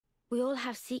We all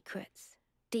have secrets,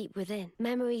 deep within.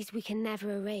 Memories we can never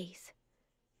erase.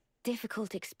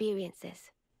 Difficult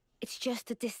experiences. It's just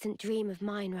a distant dream of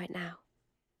mine right now.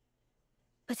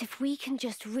 But if we can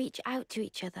just reach out to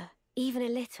each other, even a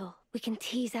little, we can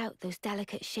tease out those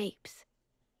delicate shapes.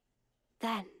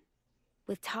 Then,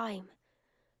 with time,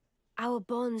 our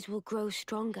bonds will grow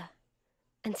stronger,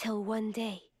 until one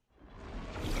day...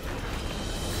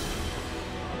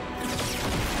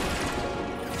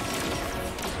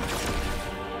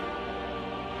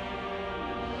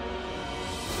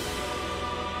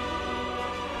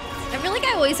 I feel like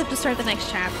I always have to start the next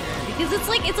chapter because it's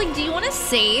like do you want to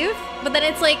save? But then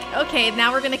it's like, okay,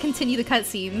 now we're gonna continue the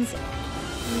cutscenes.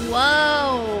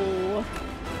 Whoa.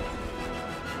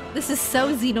 This is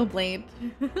so Xenoblade.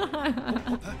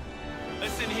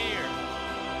 Listen here.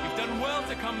 You've done well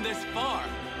to come this far.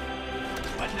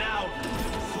 But now,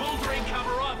 smoldering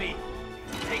Kamaravi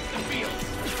takes the field.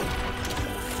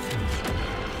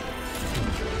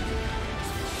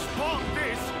 Spark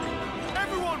this!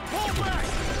 Everyone pull back!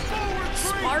 Forward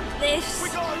tree! Spark this! We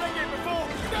gotta leg it before...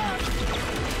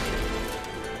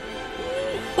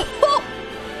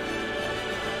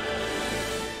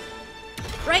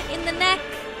 Right in the neck!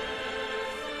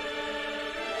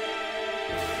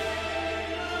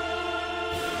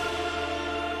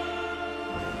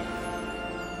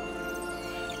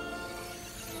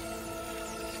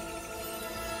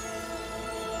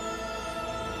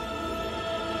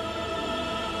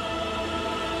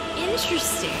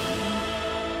 Interesting.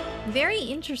 Very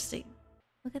interesting.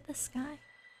 Look at the sky.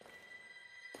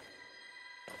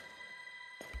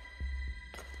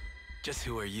 Just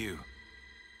who are you?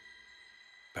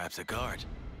 Perhaps a guard,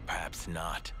 perhaps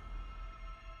not.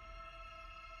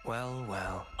 Well,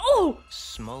 well. Oh!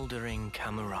 Smoldering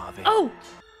Kamaravi. Oh!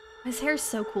 His hair's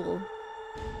so cool.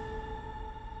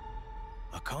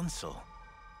 A consul?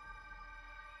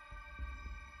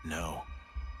 No.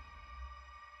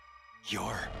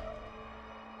 You're...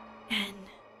 And...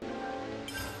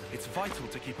 It's vital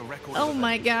to keep a record. Oh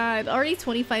my god, already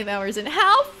 25 hours in.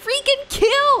 How freaking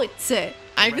cute!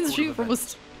 I've been streaming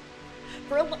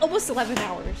for almost 11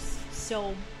 hours.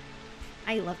 So,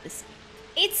 I love this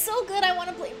game. It's so good, I want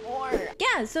to play more.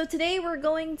 Yeah, so today we're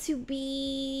going to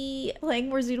be playing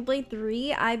more Xenoblade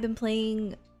 3. I've been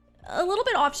playing a little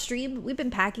bit off stream. We've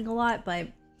been packing a lot, but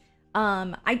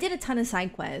I did a ton of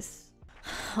side quests.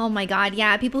 Oh my god,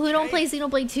 yeah, people who don't play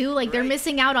Xenoblade 2, like, they're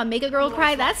missing out on Mega Girl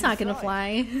Cry. That's not gonna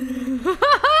fly.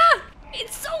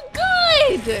 It's so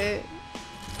good!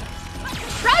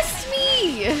 Trust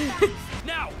me!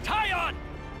 Now, tie on!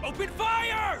 Open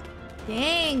fire!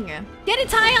 Dang. Get it,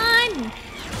 Tyon!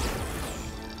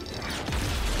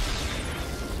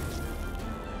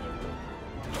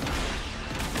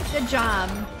 Good job.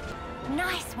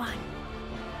 Nice one.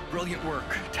 Brilliant work,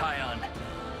 Tyon.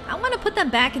 I want to put them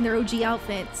back in their OG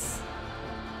outfits.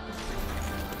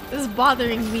 This is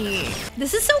bothering me.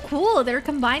 This is so cool. They're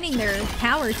combining their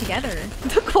power together.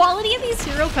 The quality of these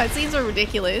hero cutscenes are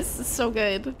ridiculous. It's so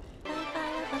good.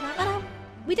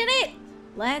 We did it!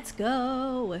 Let's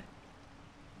go.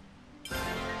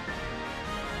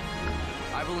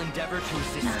 I will endeavor to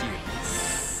assist you.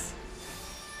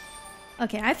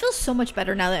 Okay, I feel so much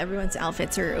better now that everyone's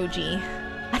outfits are OG.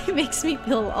 It makes me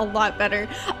feel a lot better.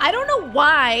 I don't know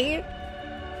why.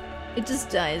 It just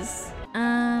does.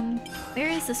 Where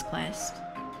is this quest?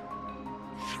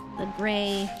 The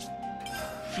gray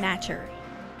matcher.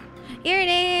 Here it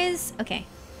is. Okay.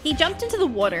 He jumped into the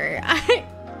water.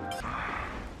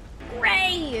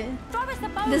 Gray!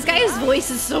 This guy's voice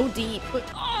is so deep.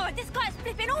 Oh, this guy's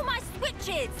flipping all my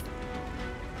switches!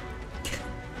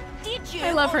 Did you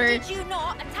I love her. Did you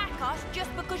not attack us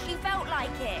just because you felt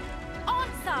like it?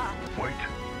 Answer! Wait.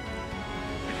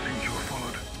 It seems you were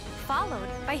followed. Followed?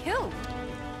 By who?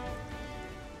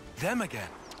 Them again.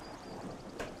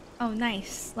 Oh,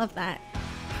 nice. Love that.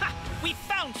 Ha! We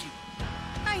found you!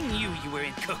 I knew you were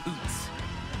in cahoots.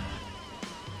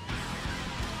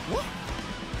 What?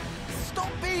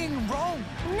 Stop being wrong!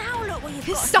 Now look what you've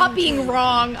got. Stop being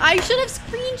wrong. I should have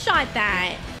screenshot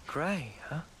that. Gray,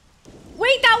 huh?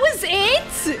 Wait, that was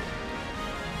it?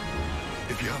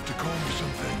 If you have to call me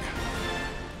something,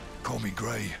 call me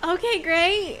Gray. Okay,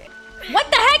 great. What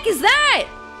the heck is that?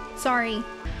 Sorry.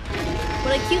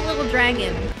 What a cute little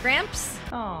dragon. Gramps?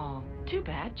 Oh, too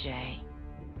bad, Jay.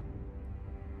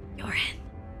 You're in.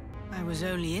 I was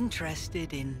only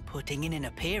interested in putting in an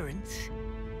appearance.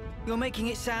 You're making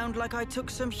it sound like I took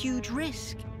some huge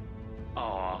risk.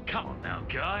 Oh, come on now,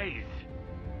 guys.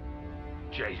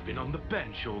 Jay's been on the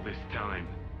bench all this time.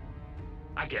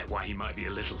 I get why he might be a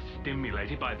little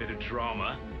stimulated by a bit of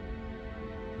drama.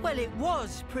 Well, it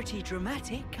was pretty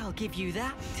dramatic, I'll give you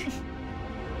that.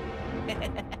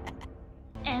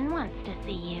 N wants to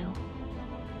see you.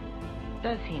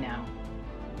 Does he now?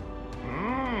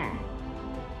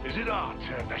 Is it our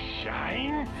turn to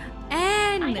shine?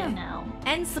 N! I don't know.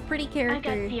 N's the pretty I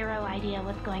character. got zero idea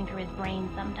what's going through his brain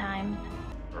sometimes.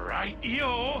 Right,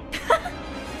 yo.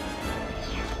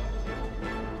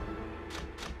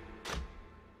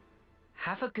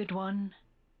 Have a good one.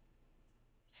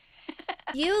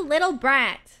 You little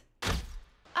brat.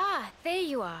 Ah, there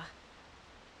you are.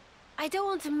 I don't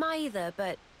want to mither,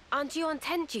 but aren't you on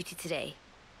tent duty today?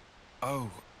 Oh,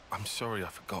 I'm sorry, I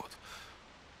forgot.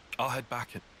 I'll head back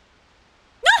and...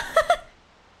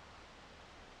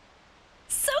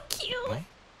 So cute. Huh?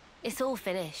 It's all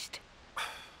finished.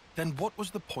 Then what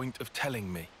was the point of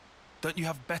telling me? Don't you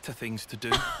have better things to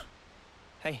do?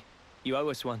 Hey, you owe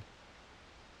us one.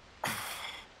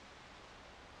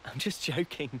 I'm just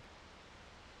joking.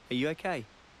 Are you okay?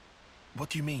 What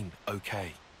do you mean,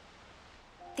 okay?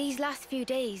 These last few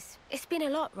days, it's been a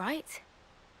lot, right?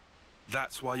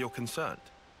 That's why you're concerned?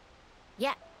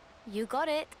 Yeah, you got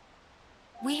it.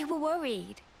 We were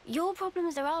worried. Your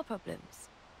problems are our problems.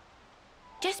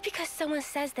 Just because someone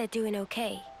says they're doing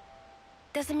okay,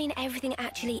 doesn't mean everything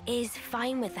actually is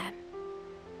fine with them.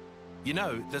 You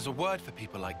know, there's a word for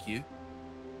people like you.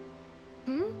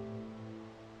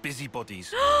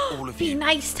 Busybodies, all of Be you.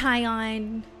 nice,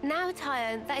 Tyon. Now,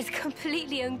 Tyon, that is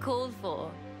completely uncalled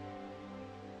for.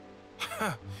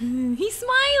 He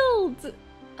smiled.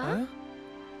 Huh?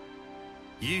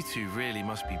 You two really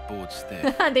must be bored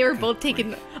stiff. They were Good both taken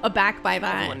grief. aback by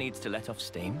that. Everyone needs to let off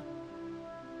steam.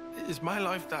 Is my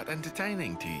life that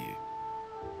entertaining to you?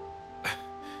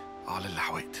 I'll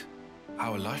allow it.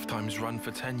 Our lifetimes run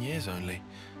for 10 years only.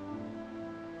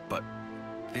 But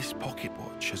this pocket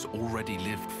watch has already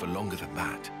lived for longer than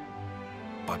that,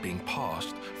 by being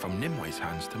passed from Nimwe's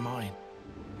hands to mine.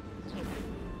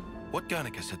 What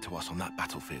Guernica said to us on that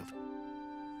battlefield,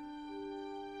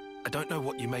 I don't know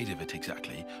what you made of it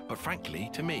exactly, but frankly,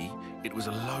 to me, it was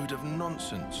a load of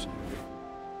nonsense.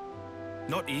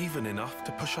 Not even enough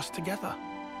to push us together.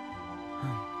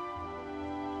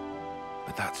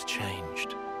 But that's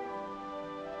changed.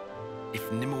 If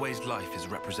Nimwe's life is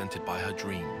represented by her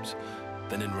dreams,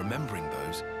 then in remembering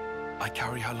those, I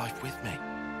carry her life with me.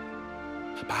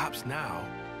 Perhaps now,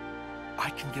 I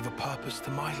can give a purpose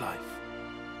to my life.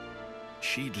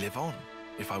 She'd live on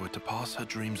if I were to pass her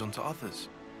dreams on to others,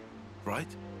 right?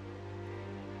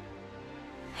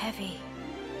 Heavy.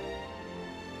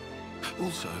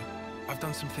 Also, I've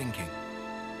done some thinking.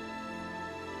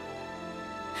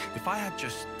 If I had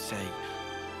just, say,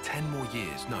 10 more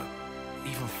years, no,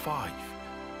 even 5,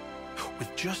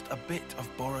 with just a bit of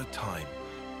borrowed time,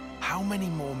 how many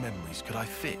more memories could I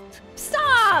fit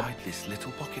Stop! inside this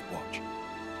little pocket watch?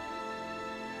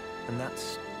 And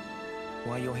that's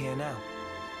why you're here now.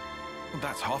 Well,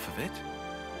 that's half of it.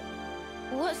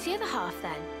 What's the other half,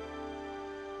 then?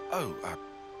 Oh,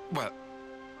 well...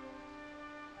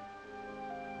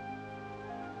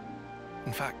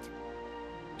 In fact,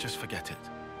 just forget it.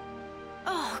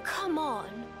 Oh, come on.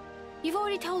 You've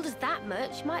already told us that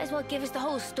much. Might as well give us the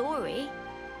whole story.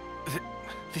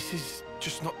 This is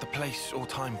just not the place or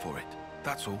time for it.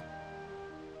 That's all.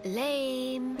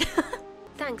 Lame.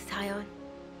 Thanks, Tyon.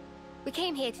 We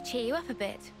came here to cheer you up a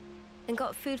bit, and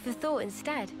got food for thought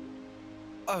instead.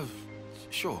 Oh,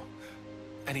 sure.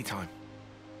 Anytime.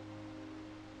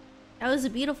 That was a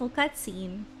beautiful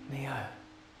cutscene. Neo.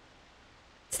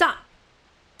 Stop.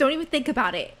 Don't even think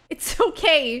about it. It's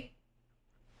okay.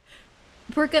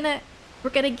 We're gonna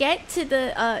get to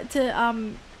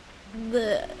the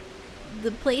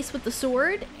place with the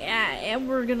sword, and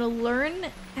we're gonna learn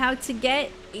how to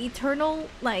get eternal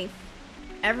life.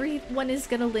 Everyone is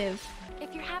gonna live.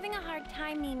 If you're having a hard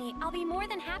time, Mimi, I'll be more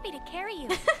than happy to carry you.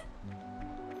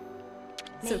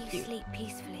 So May you cute. sleep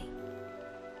peacefully.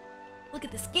 Look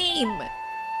at this game.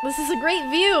 This is a great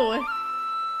view.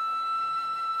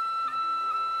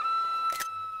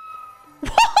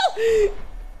 Whoa!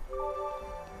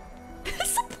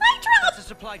 Supply drop! That's a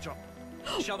supply drop.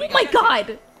 Shall we Oh go my get it?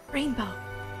 god! Rainbow.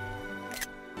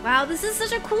 Wow, this is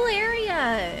such a cool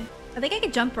area. I think I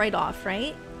could jump right off,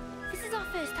 right? This is our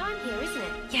first time here, isn't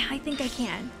it? Yeah, I think I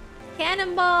can.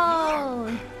 Cannonball!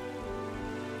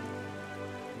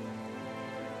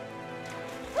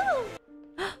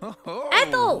 Oh,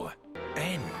 Ethel!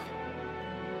 N.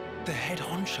 The head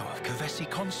honcho of Kavesi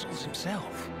Consuls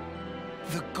himself.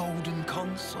 The Golden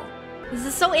Consul. This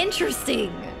is so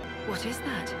interesting. What is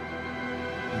that?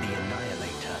 The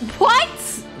Annihilator.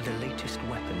 What? The latest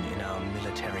weapon in our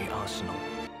military arsenal.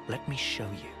 Let me show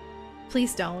you.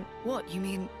 Please don't. What, you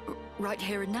mean right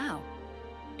here and now?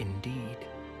 Indeed.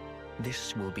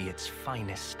 This will be its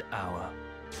finest hour.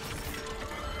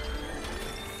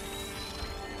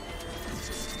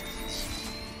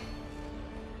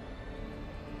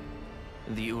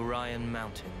 The Orion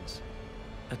Mountains.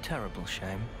 A terrible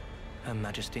shame. Her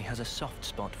Majesty has a soft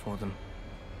spot for them.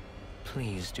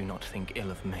 Please do not think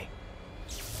ill of me.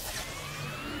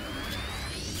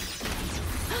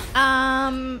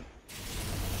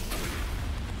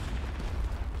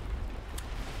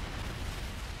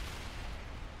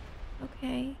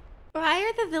 Okay. Why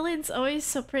are the villains always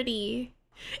so pretty?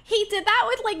 He did that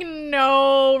with like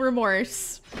no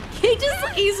remorse.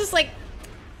 He's just like,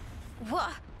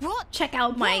 What? check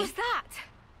out my What was that?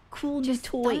 cool new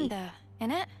toy. Thunder,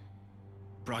 innit?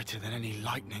 Brighter than any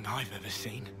lightning I've ever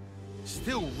seen.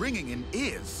 Still ringing in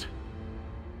ears.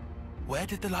 Where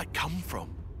did the light come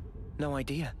from? No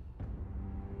idea.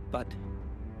 But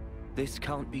this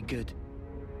can't be good.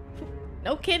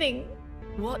 No kidding.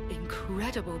 What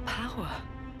incredible power.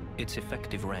 Its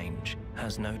effective range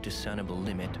has no discernible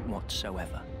limit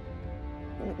whatsoever.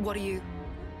 What are you...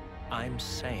 I'm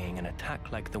saying an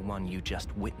attack like the one you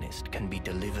just witnessed can be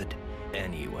delivered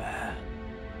anywhere.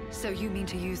 So you mean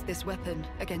to use this weapon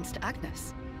against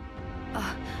Agnes?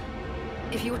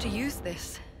 If you were to use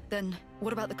this, then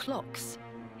what about the clocks?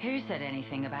 Who said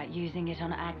anything about using it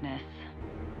on Agnes?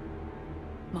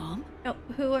 Mom? Oh,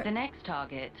 who are... The next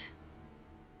target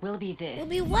will be this. Will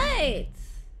be what?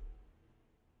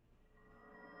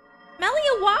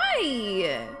 Melia,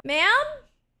 why? Ma'am?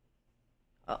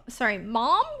 Oh, sorry,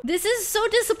 Mom? This is so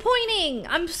disappointing.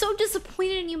 I'm so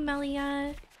disappointed in you,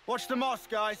 Melia. Watch the moss,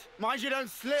 guys. Mind you don't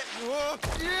slip. Whoa.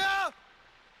 Yeah!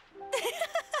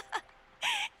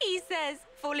 He says,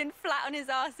 falling flat on his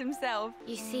ass himself.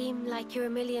 You seem like you're a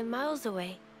million miles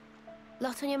away.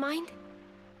 Lot on your mind?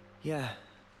 Yeah,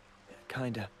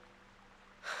 kinda.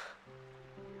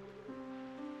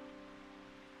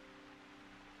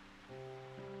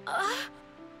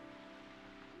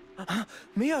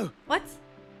 Mio! What?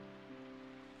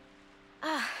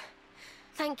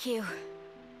 Thank you.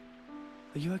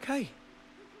 Are you okay?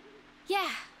 Yeah,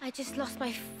 I just lost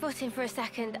my footing for a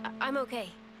second. I'm okay.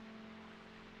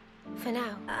 For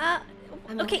now.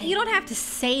 Okay, you don't have to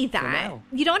say that. now.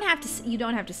 You don't have to. You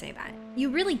don't have to say that. You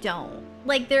really don't.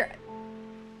 Like there.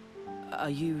 Are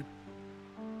you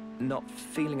not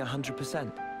feeling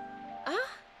 100%?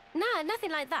 Nah,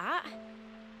 nothing like that.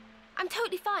 I'm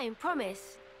totally fine,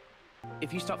 promise.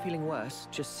 If you start feeling worse,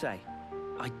 just say.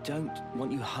 I don't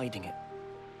want you hiding it.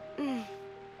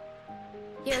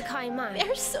 You're a kind man.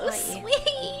 They're so aren't you?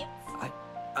 sweet.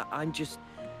 I'm just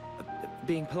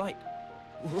being polite.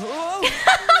 Whoa!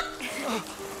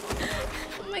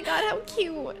 Oh my god, how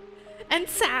cute and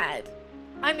sad.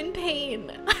 I'm in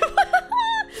pain.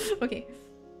 Okay.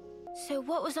 So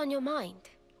what was on your mind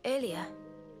earlier?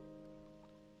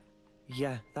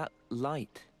 Yeah, that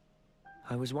light.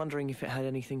 I was wondering if it had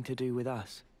anything to do with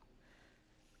us.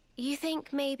 You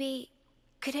think maybe...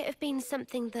 could it have been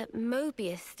something that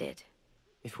Mobius did?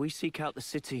 If we seek out the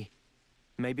city,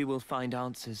 maybe we'll find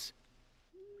answers.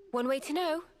 One way to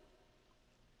know.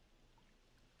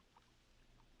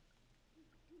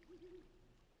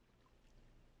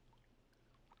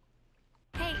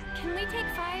 Hey, can we take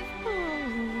 5?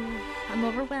 Oh, I'm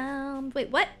overwhelmed. Wait,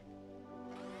 what?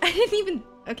 I didn't even...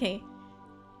 Okay.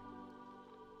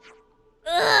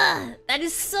 Ugh, that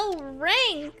is so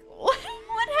rank. What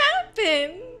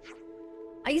happened?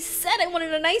 I said I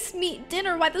wanted a nice meat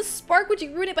dinner. Why the spark would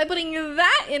you ruin it by putting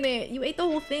that in it? You ate the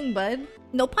whole thing, bud.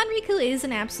 Nopon Riku is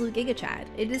an absolute Giga Chad.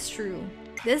 It is true.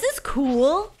 This is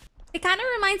cool. It kind of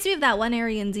reminds me of that one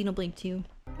area in Xenoblade 2.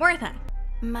 Worth it.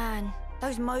 Man,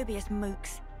 those Mobius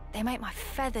mooks, they make my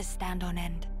feathers stand on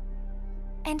end.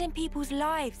 Ending people's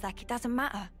lives like it doesn't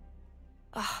matter.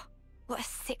 Oh, what a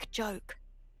sick joke.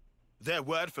 Their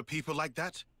word for people like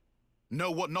that?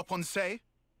 Know what Nopon say?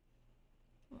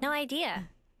 No idea.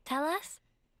 Tell us?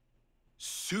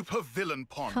 Super villain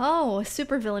pon. Oh,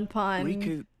 super villain pun.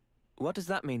 Riku, what does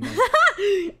that mean then?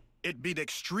 It be the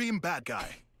extreme bad guy.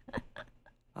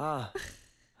 I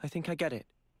think I get it.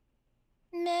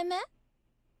 Meme?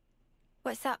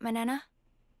 What's up, Manana?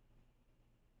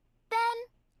 Then,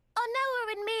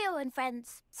 Onoa and Mio and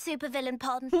friends. Super villain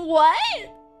pon. What?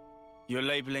 You're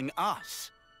labeling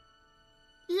us?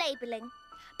 Labeling.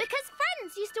 Because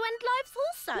friends used to end lives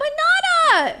also.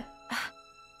 Manana!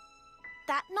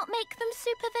 That not make them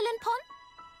super villain pon?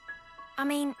 I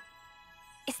mean,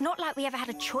 it's not like we ever had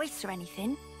a choice or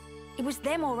anything. It was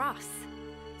them or us.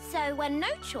 So when no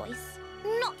choice,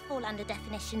 not fall under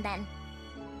definition then.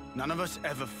 None of us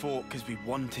ever fought because we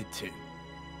wanted to.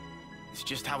 It's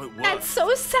just how it worked. That's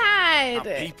so sad.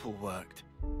 How people worked.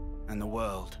 And the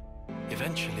world.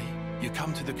 Eventually, you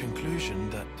come to the conclusion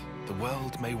that the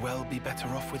world may well be better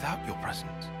off without your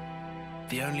presence.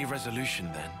 The only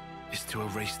resolution then is to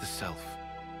erase the self.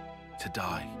 To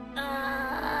die.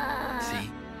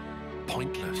 See?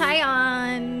 Pointless. Hi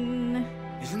on.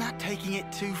 Isn't that taking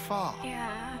it too far?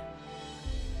 Yeah.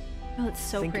 Oh, it's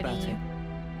so Think pretty. about it.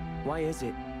 Why is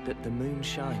it that the moon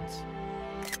shines?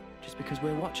 Just because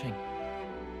we're watching?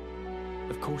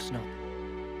 Of course not.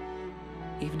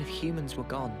 Even if humans were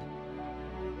gone,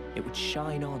 it would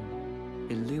shine on,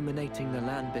 illuminating the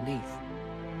land beneath.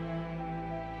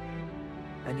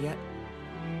 And yet,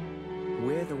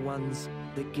 we're the ones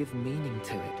that give meaning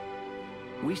to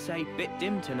it. We say, bit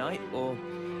dim tonight, or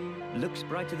looks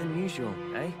brighter than usual,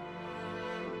 eh?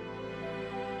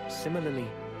 Similarly,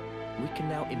 we can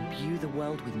now imbue the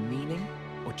world with meaning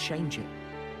or change it.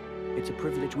 It's a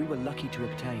privilege we were lucky to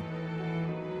obtain.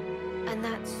 And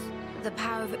that's the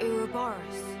power of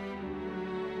Ouroboros.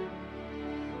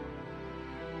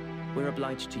 We're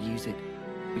obliged to use it.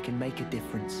 We can make a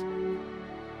difference.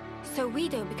 So we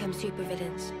don't become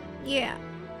supervillains. Yeah.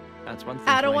 That's one thing.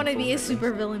 I don't want to be a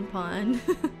supervillain pawn.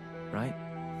 Right?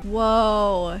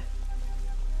 Whoa.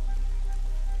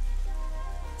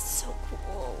 So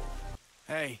cool.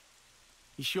 Hey,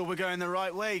 you sure we're going the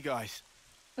right way, guys?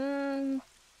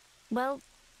 Well,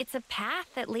 it's a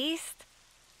path at least.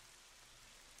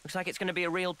 Looks like it's going to be a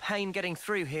real pain getting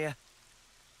through here.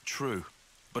 True,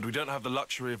 but we don't have the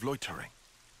luxury of loitering.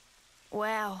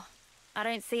 Well, I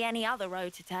don't see any other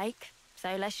road to take,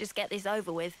 so let's just get this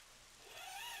over with.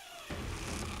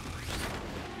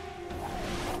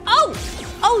 Oh!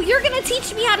 Oh, you're gonna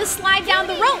teach me how to slide down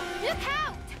the rope! Look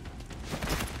out!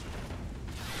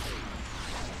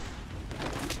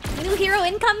 New hero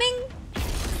incoming?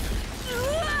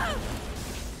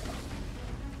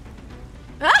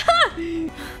 Ah!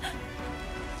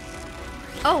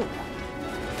 Oh.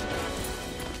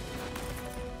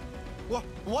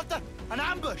 What the? An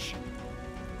ambush!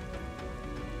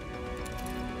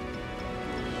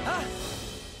 Ah!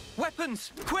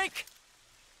 Weapons! Quick!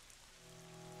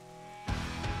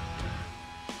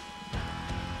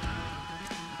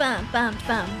 Bum, bum,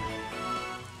 bum.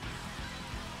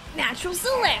 Natural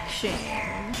selection.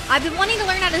 I've been wanting to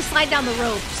learn how to slide down the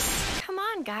ropes. Come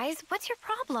on, guys. What's your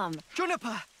problem?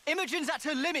 Juniper! Imogen's at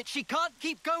her limit. She can't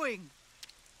keep going.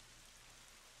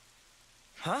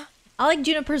 Huh? I like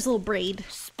Juniper's little braid.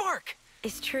 Spark!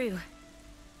 It's true.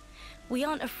 We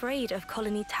aren't afraid of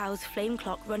Colony Tao's flame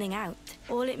clock running out.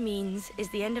 All it means is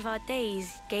the end of our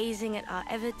days gazing at our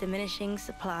ever-diminishing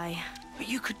supply. But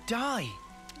you could die.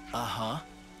 Uh-huh.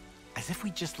 As if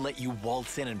we just let you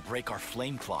waltz in and break our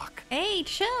flame clock. Hey,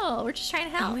 chill. We're just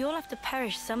trying to help. And we all have to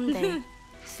perish someday.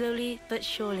 Slowly but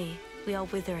surely, we are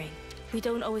withering. We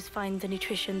don't always find the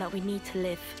nutrition that we need to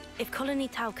live. If Colony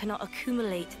Tau cannot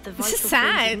accumulate the vital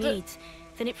things it needs,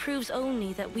 then it proves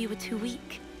only that we were too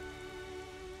weak.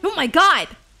 Oh my god!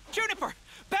 Juniper!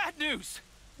 Bad news!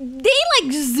 They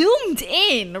like zoomed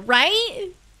in, right?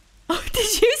 Oh,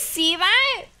 did you see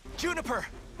that? Juniper!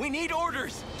 We need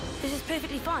orders! This is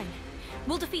perfectly fine.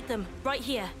 We'll defeat them right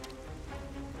here.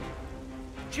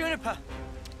 Juniper!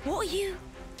 What are you?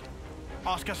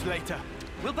 Ask us later.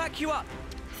 We'll back you up.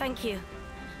 Thank you.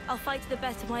 I'll fight to the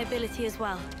best of my ability as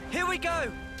well. Here we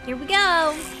go! Here we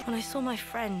go! When I saw my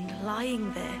friend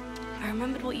lying there, I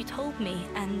remembered what you told me,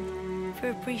 and for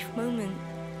a brief moment,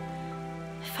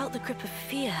 I felt the grip of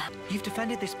fear. You've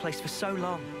defended this place for so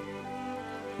long.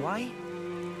 Why?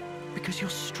 Because you're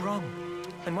strong.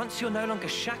 And once you're no longer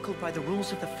shackled by the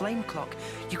rules of the flame clock,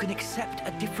 you can accept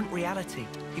a different reality.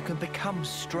 You can become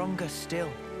stronger still.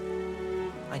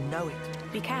 I know it.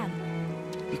 We can.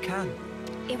 You can.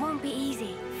 It won't be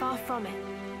easy, far from it.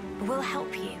 But we'll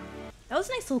help you. That was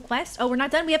a nice little quest. Oh, we're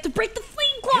not done. We have to break the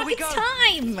flame clock. It's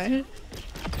time!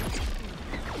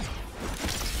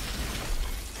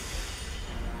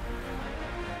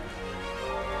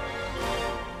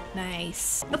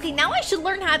 Nice. Okay, now I should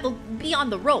learn how to be on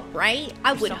the rope, right?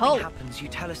 I would hope. If something happens, you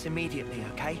tell us immediately,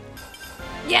 okay?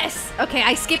 Yes! Okay,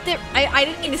 I skipped it. I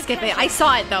didn't mean to skip it. I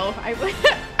saw it, though.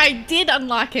 I did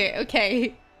unlock it.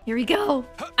 Okay. Here we go.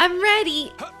 I'm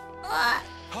ready.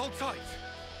 Hold tight.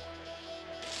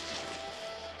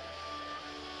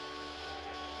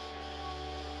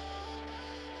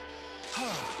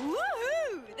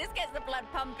 Woohoo! This gets the blood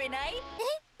pumping, eh?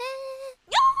 Oh,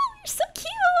 you're so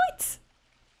cute!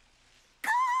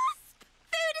 Gasp!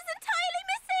 Food is entirely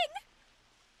missing!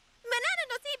 Banana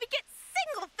not even gets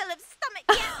single fill of stomach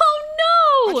yet! Oh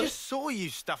no! I just saw you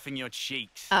stuffing your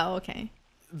cheeks. Oh, okay.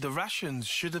 The rations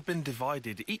should have been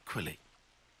divided equally.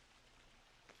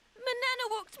 Banana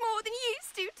walked more than you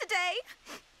used to today.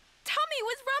 Tummy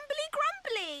was rumbly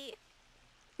grumbly.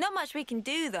 Not much we can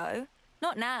do, though.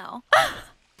 Not now.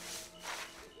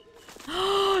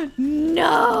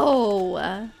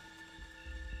 No!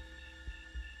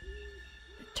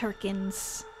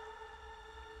 Turkins.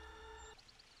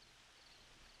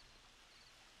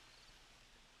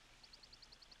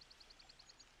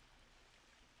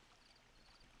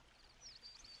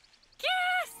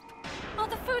 Gasp! Oh,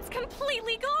 the food's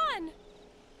completely gone.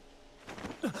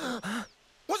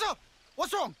 What's up?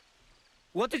 What's wrong?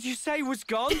 What did you say was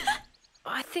gone?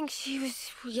 I think she was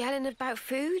yelling about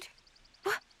food.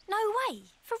 What? No way.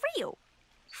 For real?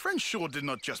 Friend sure did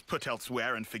not just put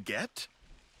elsewhere and forget.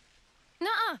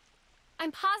 Nuh-uh.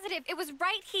 I'm positive it was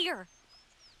right here.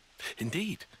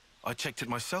 Indeed. I checked it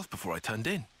myself before I turned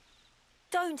in.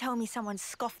 Don't tell me someone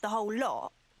scoffed the whole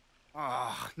lot.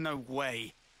 Ah, no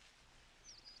way.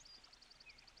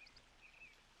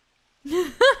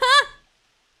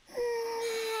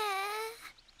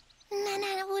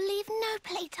 Nana will leave no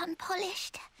plate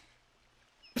unpolished.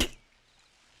 That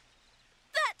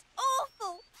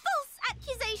awful, false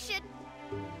accusation!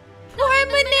 Poor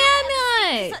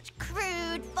Banana! Such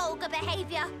crude, vulgar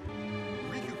behavior.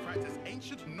 Riku practice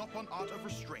ancient knock-on art of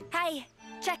restraint. Hey,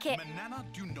 check it. Manana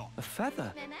do not. A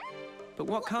feather? But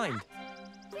what kind?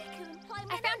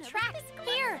 I found tracks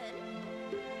here.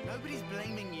 Nobody's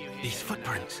blaming you here. These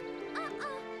footprints.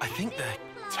 I think they're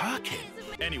Turkin.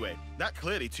 Anyway, that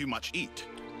clearly too much eat.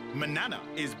 Manana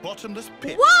is bottomless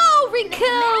pit. Whoa,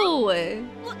 Riku!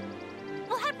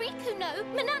 Well, how Riku know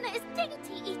Manana is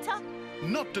dainty eater?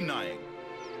 Not denying.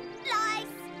 Lies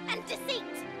and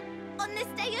deceit. On this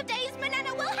day of days,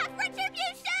 Manana will have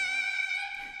retribution!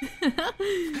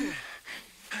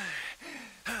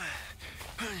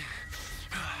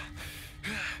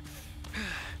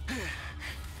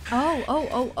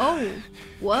 Oh.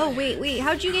 Whoa, wait,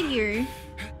 how'd you get here?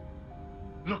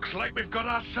 Looks like we've got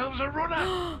ourselves a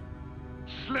runner.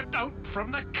 Slipped out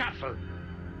from the castle.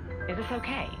 Is this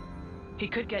okay? He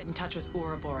could get in touch with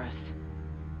Ouroboros.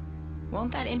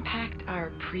 Won't that impact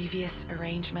our previous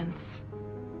arrangements?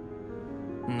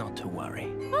 Not to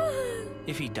worry.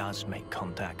 If he does make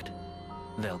contact,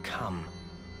 they'll come.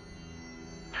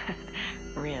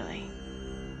 Really?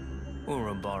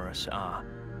 Ouroboros are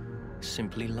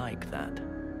simply like that.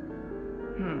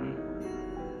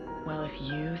 Well, if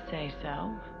you say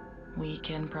so, we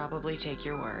can probably take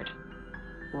your word.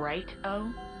 Right,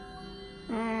 O?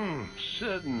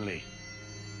 Certainly.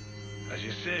 As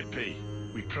you say, P,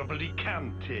 we probably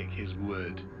can take his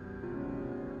word.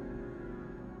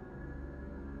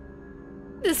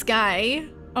 This guy.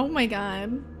 Oh my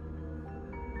god.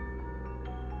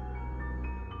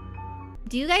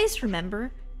 Do you guys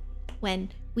remember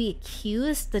when we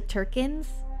accused the Turkins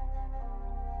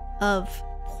of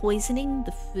poisoning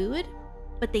the food,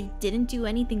 but they didn't do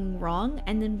anything wrong,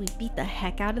 and then we beat the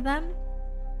heck out of them?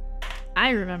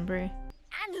 I remember.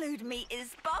 Anlude meat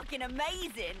is sparking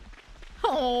amazing.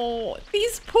 Oh,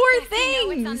 these poor things.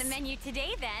 You know what's on the menu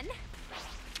today, then?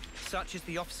 Such is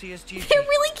the officer's duty. They're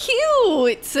really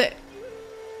cute.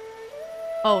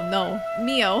 Oh no,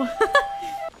 Mio.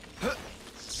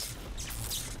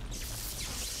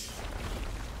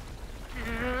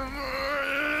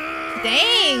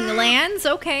 Dang, Lance,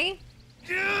 okay.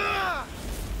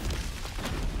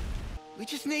 We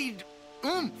just need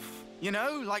oomph, you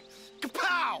know, like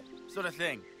kapow sort of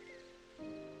thing.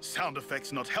 Sound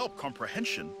effects not help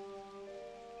comprehension.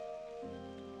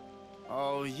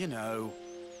 Oh, you know.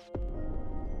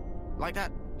 Like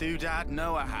that doodad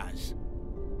Noah has.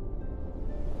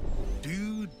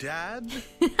 Doodad?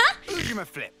 Ujima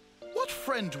flip. What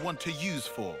friend want to use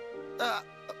for?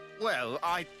 Well,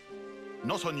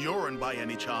 not on your end by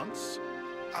any chance.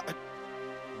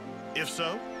 If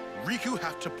so, Riku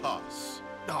have to pass.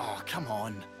 Oh, come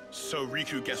on. So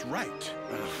Riku gets right.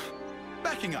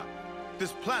 Backing up,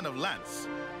 this plan of Lance,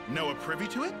 Noah privy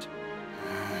to it?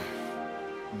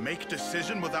 Make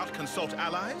decision without consult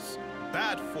allies?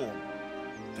 Bad form.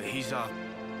 But he's our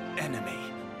enemy.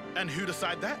 And who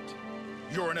decide that?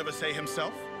 Yoren ever say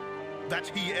himself? That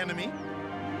he enemy?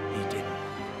 He didn't.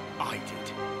 I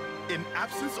did. In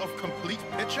absence of complete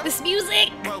picture? This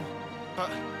music! Well, but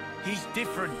he's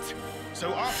different.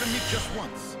 So after meet just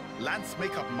once, Lance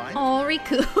make up mind? Oh,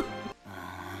 Riku.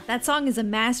 That song is a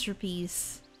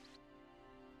masterpiece.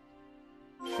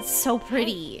 It's so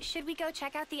pretty. Hey, should we go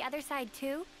check out the other side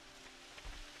too?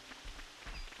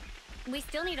 We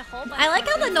still need a whole bunch. I like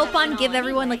how the more Nopon give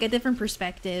everyone anyway. like a different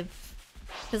perspective.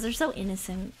 Because they're so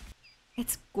innocent.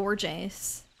 It's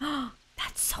gorgeous.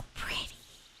 That's so pretty.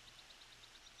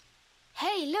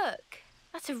 Hey, look.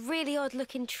 That's a really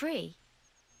odd-looking tree.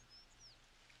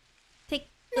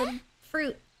 the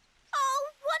fruit. Oh,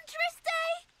 wondrous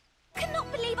day!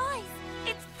 Cannot believe eyes.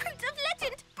 It's fruit of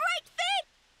legend, bright fig!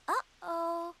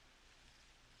 Uh-oh.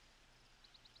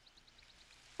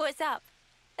 What's up?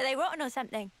 Are they rotten or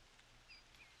something?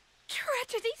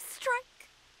 Tragedy strike.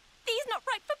 These not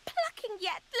ripe for plucking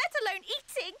yet, let alone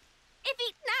eating. If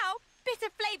eat now,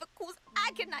 bitter flavour cause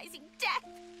agonizing death.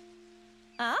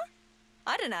 Huh?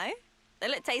 I don't know. They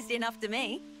look tasty enough to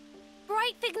me.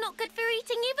 Bright fig not good for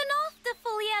eating even after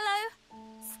full yellow.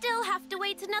 Still have to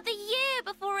wait another year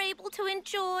before able to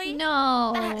enjoy.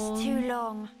 No. That's too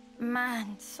long.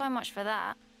 Man, so much for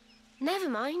that. Never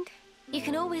mind. You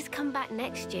can always come back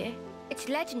next year. It's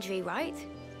legendary, right?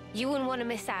 You wouldn't want to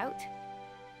miss out.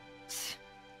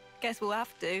 Guess we'll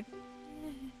have to.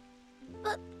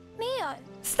 But, Mio...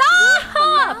 Stop!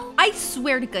 I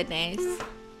swear to goodness.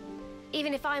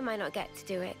 Even if I might not get to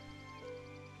do it,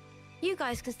 you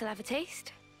guys can still have a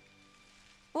taste.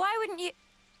 Why wouldn't you...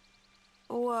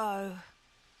 Whoa.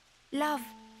 Love,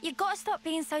 you gotta stop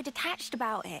being so detached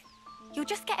about it. You'll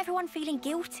just get everyone feeling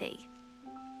guilty.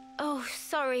 Oh,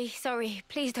 sorry.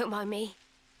 Please don't mind me.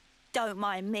 Don't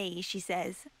mind me, she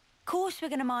says. Course we're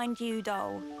gonna mind you,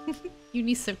 doll.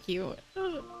 Uni's so cute.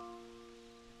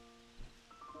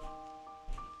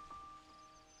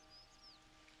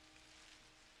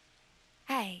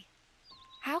 Hey,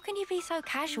 how can you be so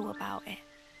casual about it?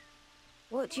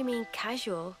 What do you mean,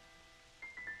 casual?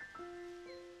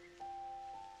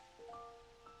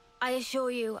 I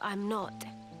assure you, I'm not.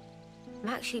 I'm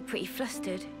actually pretty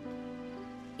flustered.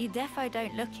 You defo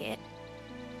don't look it.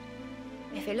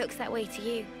 If it looks that way to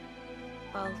you,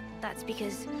 well, that's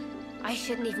because I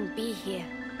shouldn't even be here.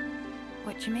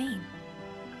 What do you mean?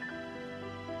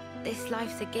 This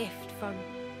life's a gift from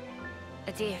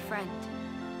a dear friend.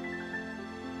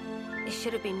 It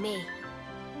should have been me.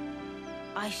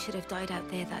 I should have died out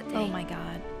there that day. Oh my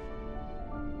god.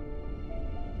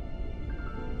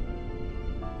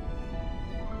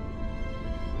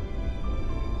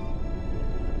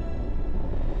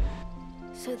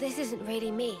 So this isn't really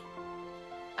me.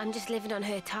 I'm just living on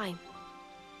her time.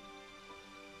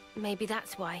 Maybe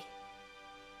that's why.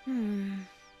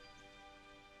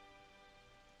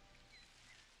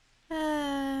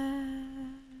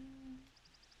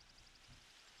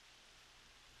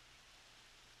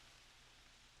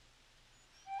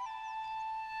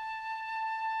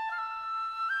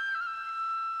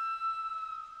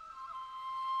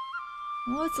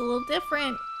 Well, it's a little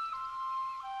different.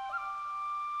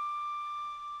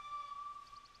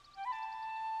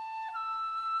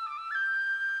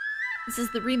 This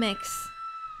is the remix.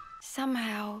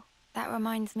 Somehow, that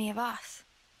reminds me of us.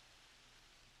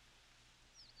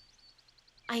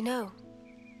 I know.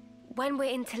 When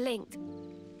we're interlinked,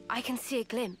 I can see a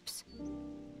glimpse.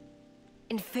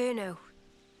 Inferno,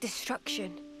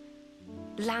 destruction,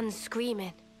 land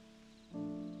screaming.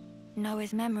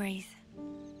 Noah's memories.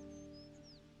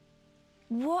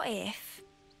 What if...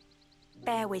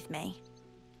 Bear with me.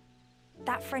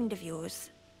 That friend of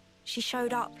yours, she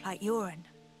showed up like Yoren.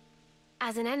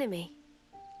 As an enemy?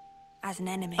 As an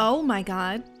enemy. Oh my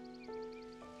god.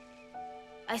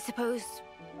 I suppose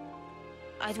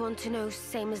I'd want to know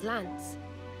same as Lance.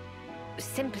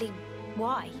 Simply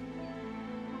why?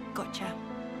 Gotcha.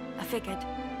 I figured.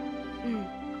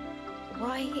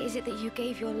 Why is it that you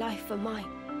gave your life for mine?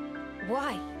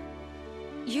 Why?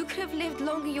 You could have lived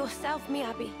longer yourself,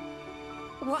 Miyabi.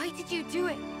 Why did you do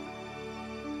it?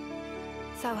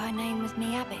 So her name was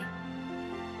Miyabi?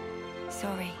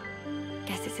 Sorry.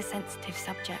 Guess it's a sensitive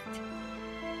subject.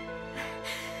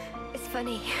 It's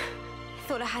funny. I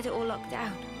thought I had it all locked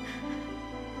down.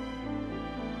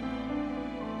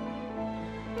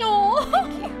 No.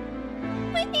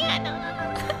 Thank you.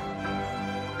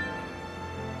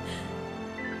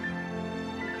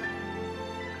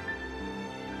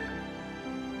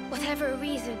 Whatever a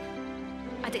reason,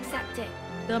 I'd accept it.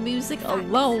 The music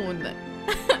alone.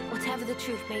 Whatever the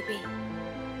truth may be.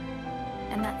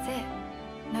 And that's it.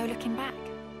 No looking back.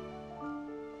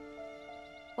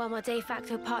 While my de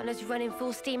facto partner's running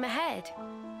full steam ahead.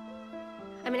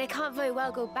 I mean, I can't very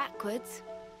well go backwards,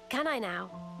 can I now?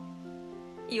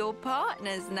 Your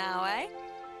partners now,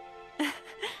 eh?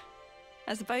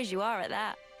 I suppose you are at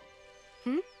that.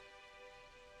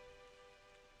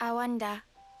 I wonder,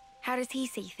 how does he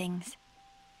see things?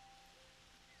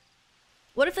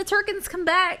 What if the Turkins come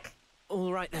back?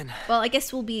 All right then. Well, I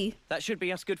guess we'll be... That should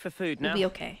be us good for food now. We'll be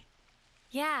okay.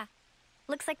 Yeah.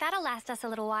 Looks like that'll last us a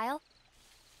little while.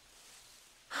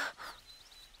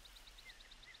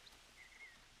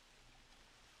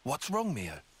 What's wrong,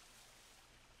 Mio?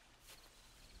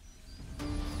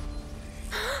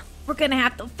 We're gonna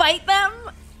have to fight them?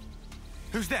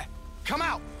 Who's there? Come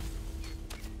out!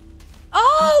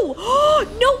 Oh!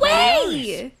 No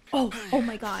way! Oh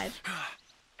my god.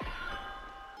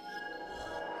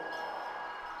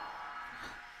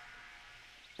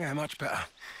 Yeah, much better.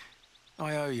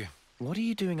 I owe you. What are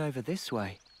you doing over this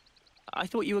way? I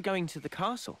thought you were going to the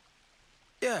castle.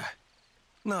 Yeah.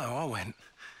 No, I went.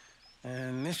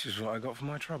 And this is what I got for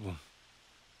my trouble.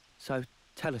 So,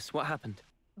 tell us, what happened?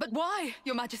 But why,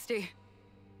 Your Majesty?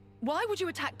 Why would you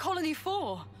attack Colony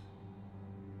 4?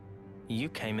 You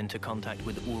came into contact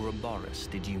with Ouroboros,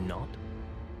 did you not?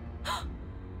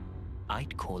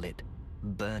 I'd call it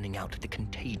burning out the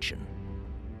contagion.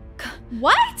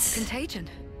 What? Contagion?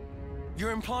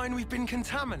 You're implying we've been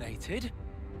contaminated?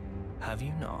 Have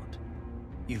you not?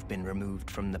 You've been removed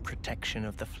from the protection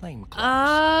of the flame cloaks.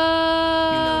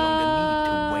 You no longer need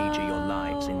to wager your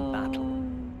lives in battle.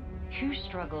 Who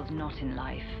struggles not in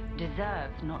life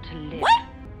deserves not to live. What?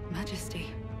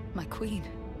 Majesty, my queen.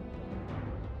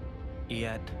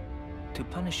 Yet, to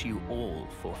punish you all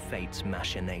for fate's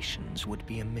machinations would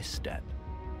be a misstep.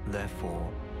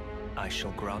 Therefore, I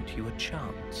shall grant you a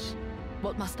chance.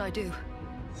 What must I do?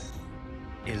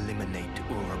 Eliminate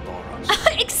Ouroboros.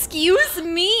 Excuse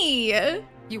me.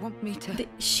 You want me to...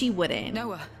 She wouldn't.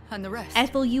 Noah and the rest.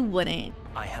 Ethel, you wouldn't.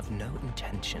 I have no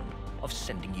intention of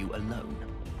sending you alone.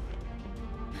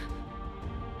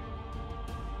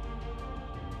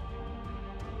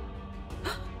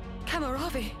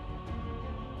 Kamaravi!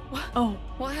 Oh.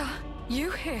 Why are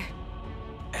you here?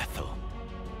 Ethel.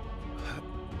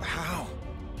 How?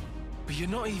 But you're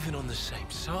not even on the same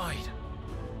side.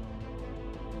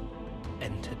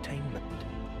 Entertainment.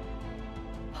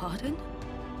 Pardon?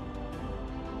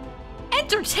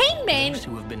 Entertainment? Those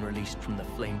who have been released from the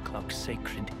Flame Clock's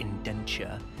sacred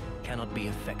indenture cannot be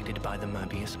affected by the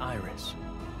Mobius Iris.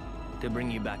 To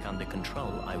bring you back under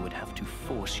control, I would have to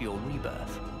force your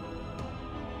rebirth.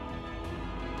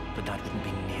 But that wouldn't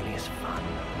be nearly as fun.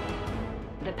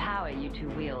 The power you two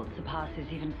wield surpasses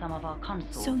even some of our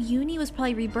consorts. So Uni was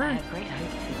probably I rebirthed. have great hope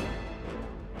for you.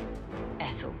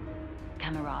 Ethel,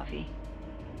 Kamaravi.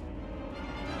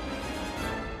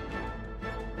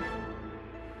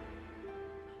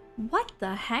 What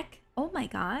the heck? Oh my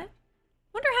god.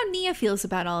 Wonder how Nia feels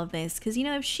about all of this. Because, you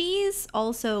know, if she's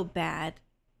also bad...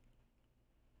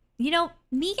 You know,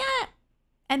 Nia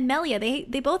and Melia,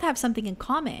 they both have something in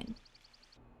common.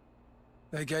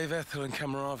 They gave Ethel and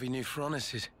Kamaravi new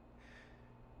furnaces.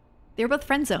 They're both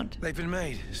friend-zoned. They've been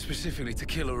made specifically to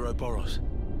kill Ouroboros.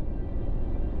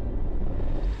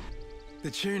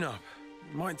 The tune-up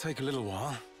might take a little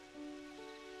while.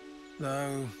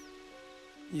 Though,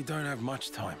 you don't have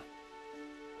much time.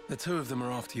 The two of them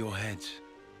are after your heads.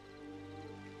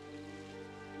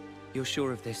 You're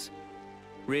sure of this?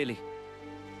 Really?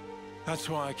 That's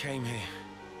why I came here.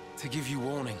 To give you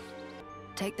warning.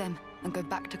 Take them and go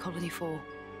back to Colony 4.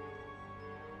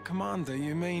 Commander,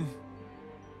 you mean?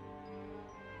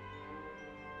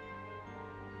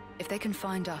 If they can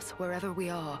find us wherever we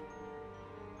are,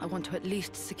 I want to at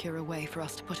least secure a way for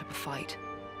us to put up a fight.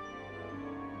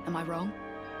 Am I wrong?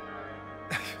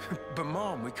 But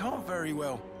Mom, we can't very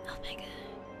well... Oh my god.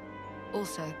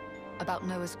 Also, about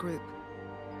Noah's group.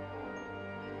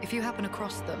 If you happen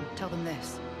across them, tell them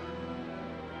this.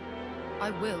 I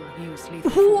will use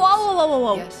lethal force.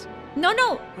 Whoa. Yes?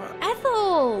 No.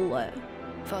 Ethel!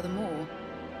 Furthermore,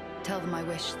 tell them I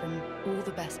wish them all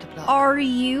the best of luck. Are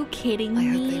you kidding me?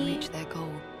 I hope they reach their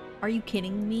goal. Are you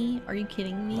kidding me?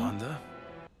 Wanda?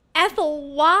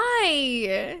 Ethel,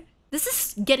 why? This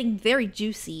is getting very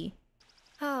juicy.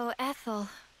 Oh, Ethel.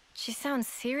 She sounds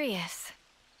serious.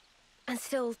 And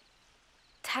still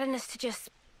telling us to just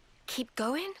keep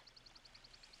going?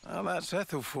 Well, that's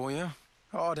Ethel for you.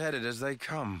 Hard-headed as they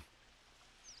come.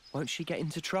 Won't she get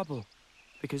into trouble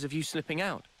because of you slipping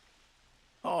out?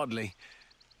 Hardly.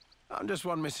 I'm just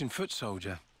one missing foot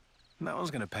soldier. No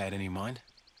one's gonna pay it any mind.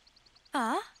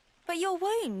 But your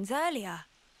wounds earlier.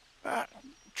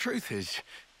 Truth is,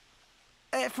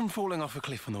 air from falling off a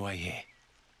cliff on the way here.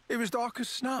 It was dark as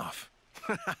snuff.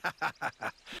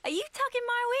 Are you tugging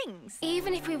my wings?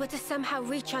 Even if we were to somehow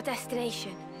reach our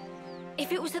destination,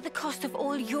 if it was at the cost of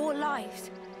all your lives,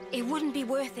 it wouldn't be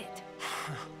worth it.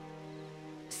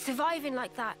 Surviving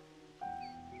like that,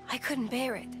 I couldn't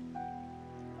bear it.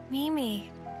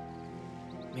 Mimi.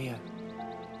 Mia.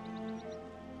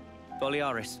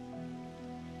 Boliaris.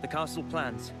 The castle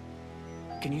plans.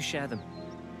 Can you share them?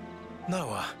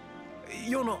 Noah,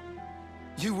 you're not...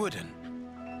 You wouldn't.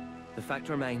 The fact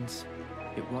remains,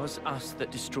 it was us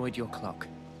that destroyed your clock.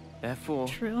 Therefore...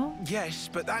 True. Yes,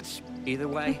 but that's... Either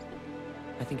way,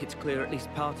 I think it's clear at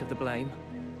least part of the blame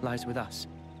lies with us.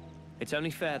 It's only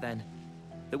fair, then,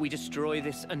 that we destroy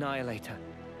this Annihilator.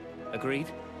 Agreed?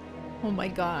 Oh my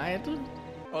god.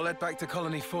 I'll head back to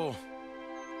Colony 4,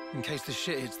 in case the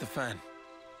shit hits the fan.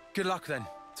 Good luck then,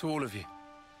 to all of you.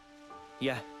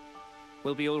 Yeah,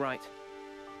 we'll be all right.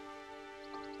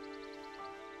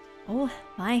 Oh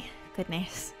my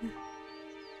goodness.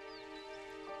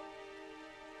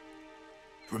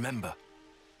 Remember,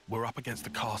 we're up against the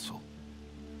castle.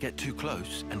 Get too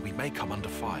close and we may come under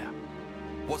fire.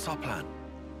 What's our plan?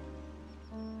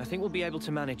 I think we'll be able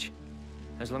to manage,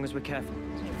 as long as we're careful.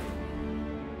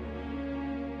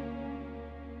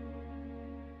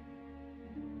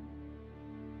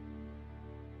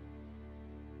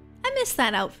 I miss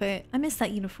that outfit. I miss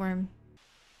that uniform.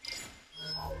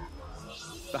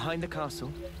 Behind the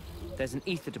castle, there's an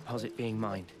ether deposit being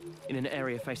mined, in an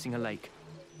area facing a lake.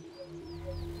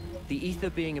 The ether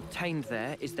being obtained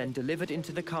there is then delivered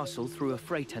into the castle through a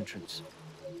freight entrance.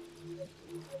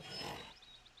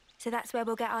 So that's where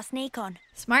we'll get our sneak on.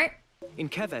 Smart. In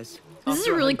Keves, This is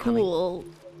after a really homecoming, cool.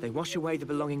 they wash away the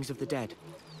belongings of the dead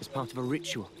as part of a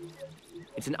ritual.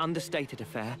 It's an understated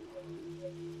affair.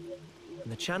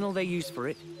 And the channel they use for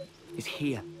it is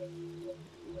here.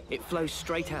 It flows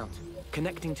straight out,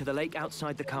 connecting to the lake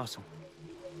outside the castle.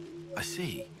 I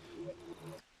see.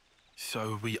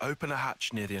 So we open a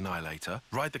hatch near the Annihilator,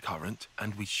 ride the current,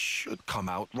 and we should come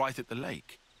out right at the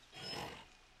lake.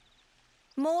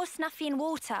 More Snuffy and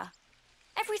water.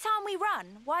 Every time we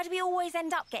run, why do we always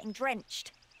end up getting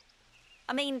drenched?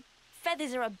 I mean,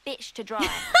 feathers are a bitch to dry.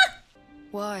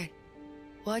 Why?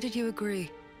 Why did you agree?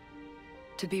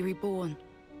 To be reborn?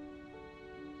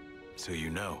 So you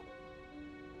know.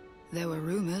 There were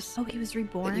rumors. Oh, he was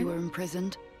reborn? That you were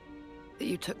imprisoned. That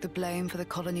you took the blame for the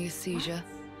colony's seizure.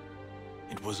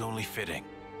 It was only fitting.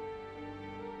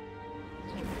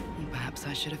 And perhaps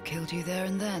I should have killed you there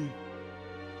and then.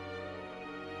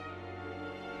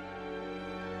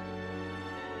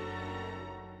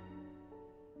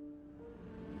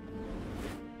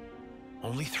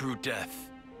 Only through death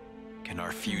can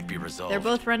our feud be resolved. They're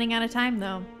both running out of time,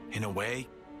 though. In a way,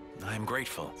 I am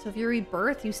grateful. So if you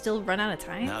rebirth, you still run out of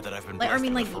time? Now that I've been like, blessed I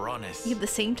mean, with like, a Pharaonis you have the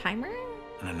same timer?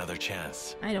 and another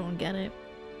chance. I don't get it.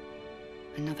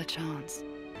 Another chance.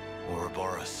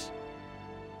 Ouroboros.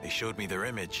 They showed me their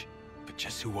image, but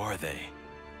just who are they?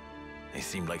 They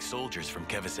seemed like soldiers from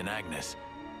Kevis and Agnes.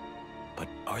 But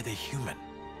are they human?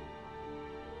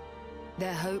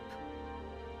 Their hope.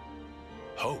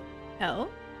 Hope? Oh?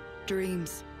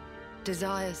 Dreams.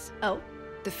 Desires. Oh?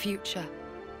 The future.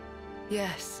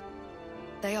 Yes.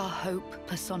 They are hope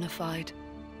personified.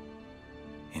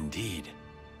 Indeed.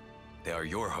 They are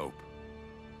your hope.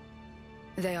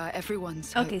 They are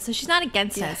everyone's hope. Okay, so she's not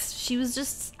against Yes. us. She was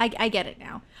just... I get it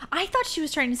now. I thought she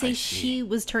was trying to say I see. she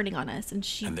was turning on us, and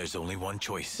she And there's only one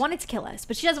choice. wanted to kill us.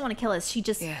 But she doesn't want to kill us. She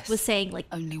just Yes. was saying, like,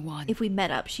 only one. if we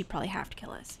met up, she'd probably have to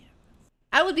kill us.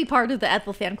 I would be part of the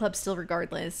Ethel fan club still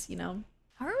regardless, you know?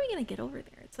 How are we going to get over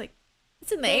there? It's like,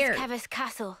 it's in the air. There's Kevis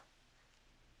Castle.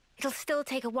 It'll still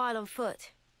take a while on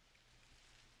foot.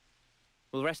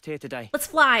 We'll rest here today. Let's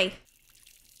fly.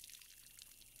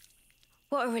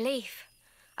 What a relief.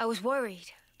 I was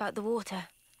worried about the water.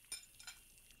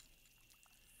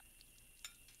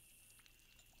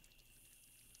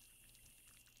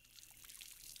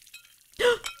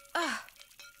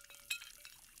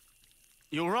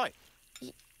 You all right?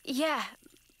 Yeah,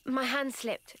 my hand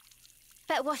slipped.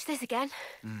 Better wash this again.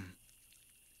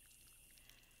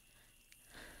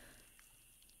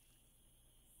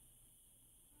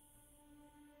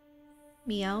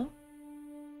 Meow.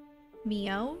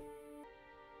 Meow.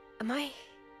 Am I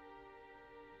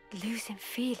losing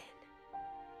feeling?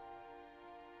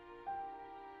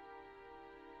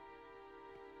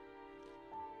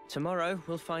 Tomorrow,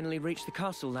 we'll finally reach the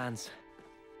castle lands.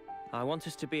 I want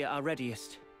us to be at our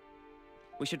readiest.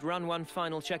 We should run one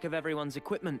final check of everyone's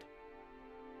equipment.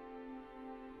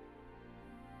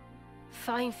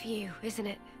 Fine for you, isn't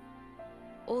it?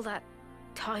 All that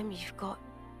time you've got.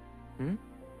 Hmm?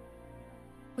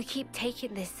 We keep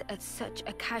taking this at such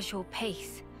a casual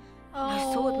pace. Oh.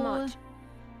 My sword march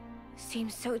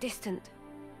seems so distant.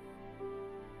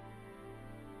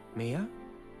 Mia?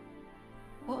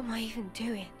 What am I even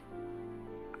doing?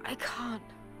 I can't.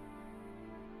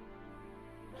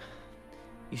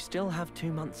 You still have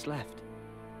 2 months left.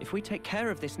 If we take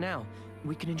care of this now,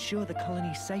 we can ensure the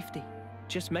colony's safety.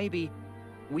 Just maybe,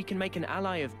 we can make an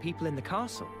ally of people in the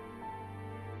castle.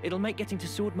 It'll make getting to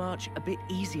Sword March a bit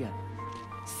easier.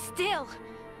 Still,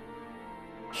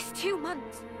 it's 2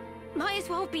 months. Might as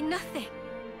well be nothing.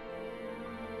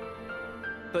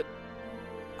 But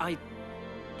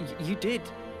you did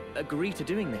agree to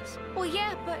doing this. Well,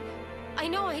 yeah, but I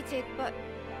know I did, but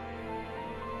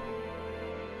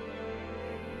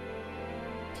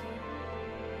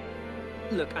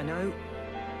Look, I know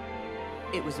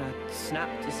it was a snap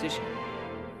decision.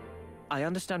 I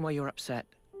understand why you're upset.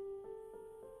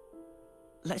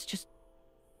 Let's just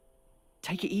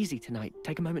take it easy tonight.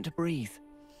 Take a moment to breathe.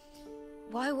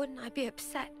 Why wouldn't I be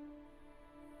upset?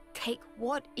 Take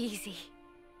what easy?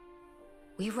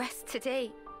 We rest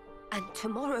today, and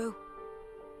tomorrow,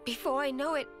 before I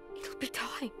know it, it'll be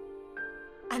time.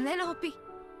 And then I'll be...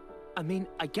 I mean,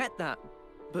 I get that,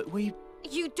 but we...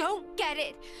 You don't get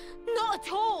it! Not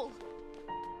at all!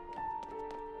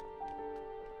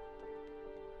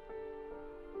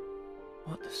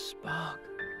 What the spark?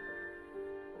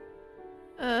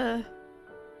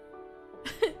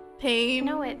 Pain. You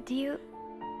know what, do you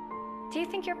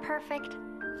think you're perfect?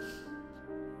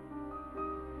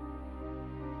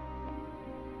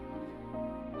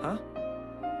 Huh?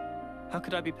 How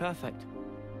could I be perfect?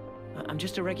 I'm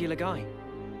just a regular guy.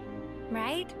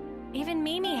 Right? Even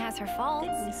Mimi has her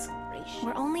faults.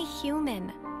 We're only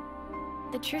human.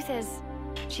 The truth is,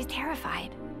 she's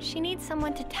terrified. She needs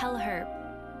someone to tell her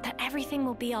that everything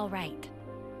will be all right.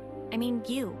 I mean,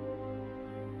 you.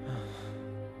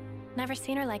 Never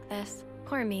seen her like this.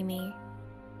 Poor Mimi.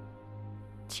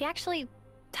 She actually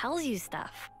tells you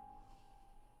stuff.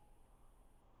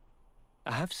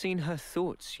 I have seen her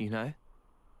thoughts, you know?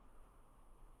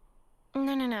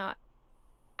 No.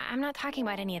 I'm not talking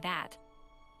about any of that.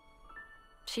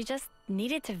 She just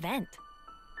needed to vent.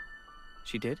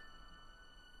 She did?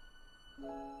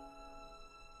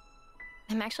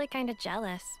 I'm actually kind of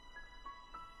jealous.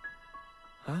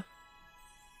 Huh?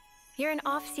 You're an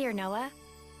Offseer, Noah.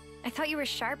 I thought you were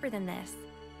sharper than this.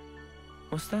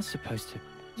 What's that supposed to...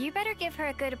 You better give her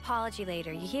a good apology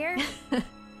later, you hear?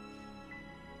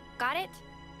 Got it?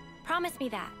 Promise me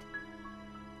that.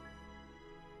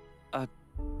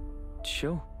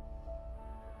 Sure.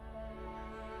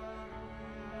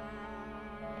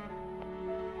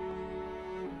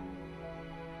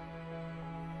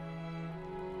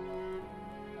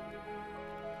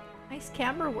 Nice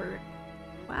camera work.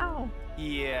 Wow.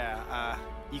 Yeah,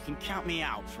 you can count me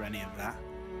out for any of that.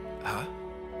 Huh?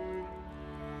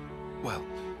 Well,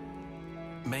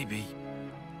 maybe.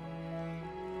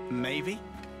 Maybe?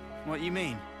 What you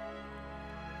mean?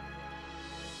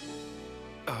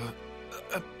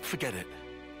 Forget it.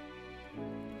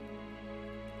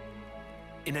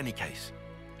 In any case,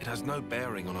 it has no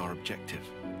bearing on our objective.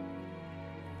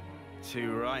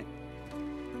 Too right.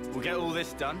 We'll get all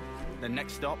this done. The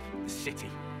next stop, the city.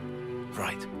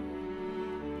 Right.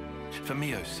 For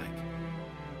Mio's sake.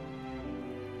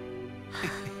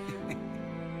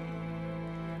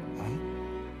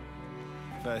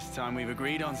 First time we've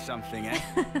agreed on something, eh?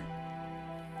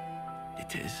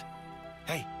 It is.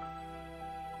 Hey.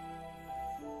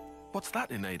 What's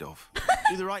that in aid of?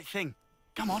 Do the right thing.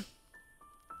 Come on.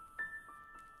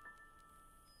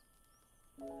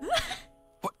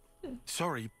 What?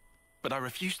 Sorry, but I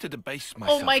refuse to debase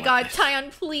myself. Oh my like god, this. Tyon,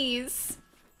 please.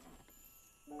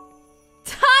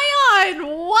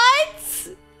 Tyon, what?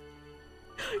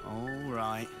 All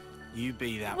right. You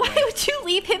be that Why way. would you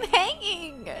leave him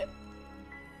hanging?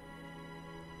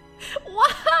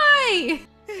 Why?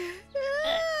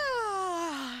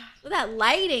 That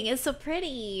lighting is so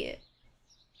pretty.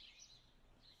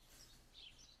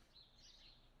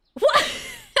 What?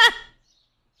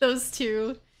 Those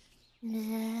two.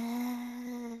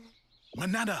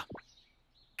 Manana!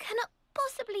 Cannot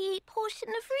possibly eat portion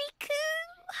of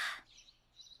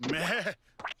Riku. Meh.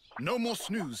 No more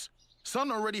snooze.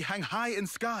 Sun already hang high in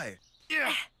sky.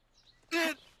 Yeah.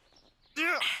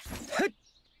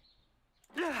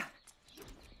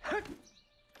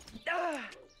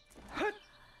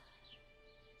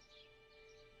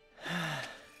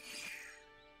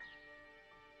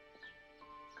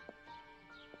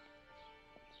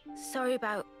 Sorry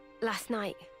about last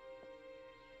night.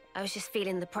 I was just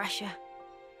feeling the pressure.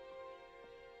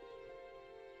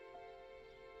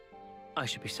 I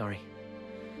should be sorry.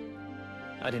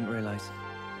 I didn't realize.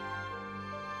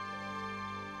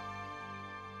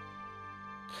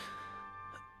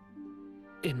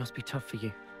 It must be tough for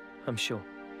you, I'm sure.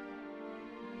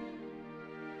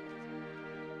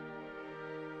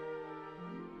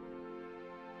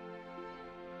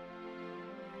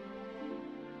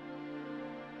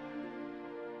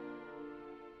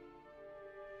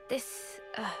 This,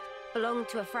 belonged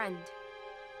to a friend.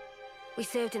 We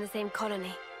served in the same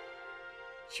colony.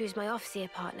 She was my Offseer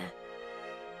partner.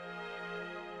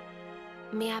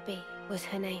 Miyabi was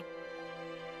her name.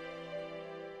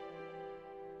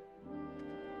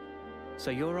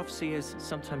 So your Offseers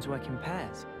sometimes work in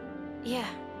pairs? Yeah.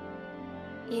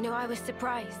 You know, I was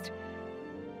surprised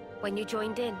when you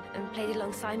joined in and played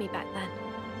alongside me back then.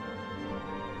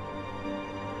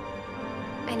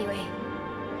 Anyway,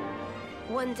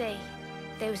 one day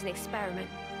there was an experiment.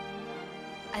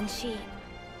 And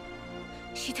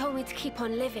she told me to keep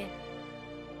on living.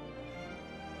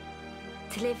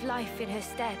 To live life in her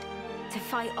stead. To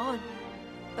fight on.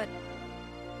 But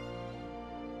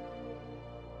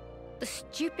the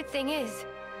stupid thing is,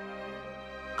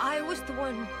 I was the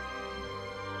one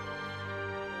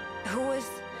who was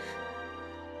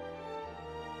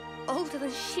older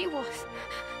than she was.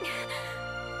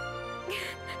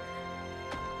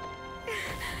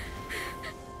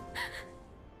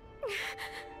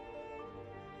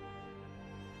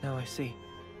 Now I see.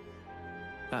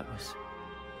 That was...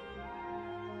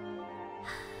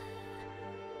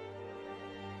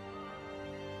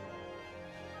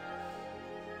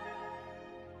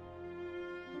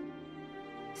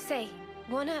 Say,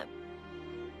 wanna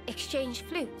exchange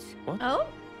flutes? What? Oh?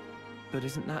 But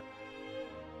isn't that...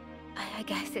 I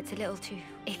guess it's a little too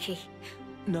icky.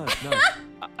 No, no.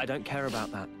 I don't care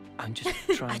about that. I'm just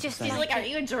trying to say... He's like, are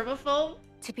you a germaphobe?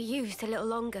 To be used a little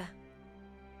longer.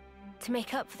 To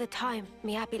make up for the time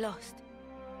me Abby lost.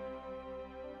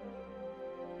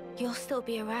 You'll still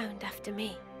be around after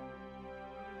me.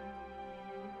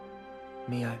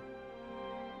 Mio.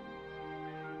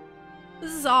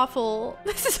 This is awful.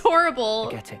 This is horrible.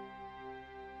 I get it.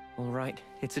 All right,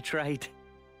 it's a trade.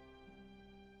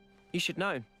 You should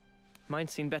know.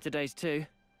 Mine's seen better days too.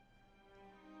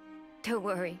 Don't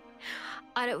worry.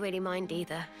 I don't really mind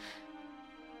either.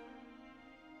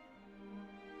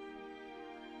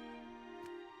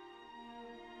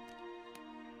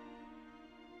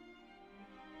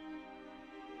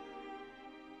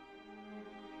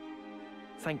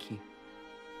 Thank you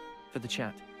for the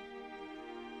chat.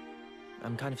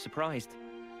 I'm kind of surprised.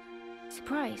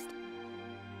 Surprised?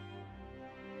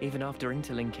 Even after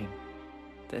interlinking,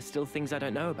 there's still things I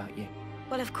don't know about you.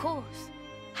 Well, of course.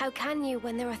 How can you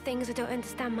when there are things I don't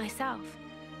understand myself?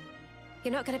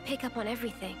 You're not going to pick up on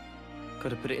everything.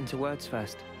 Gotta put it into words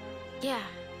first. Yeah,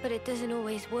 but it doesn't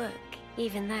always work,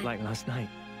 even then. Like last night.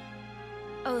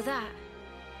 Oh, that.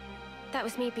 That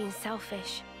was me being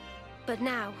selfish. But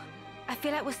now, I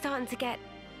feel like we're starting to get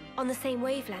on the same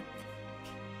wavelength.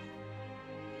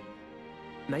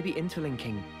 Maybe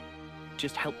interlinking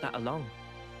just helped that along.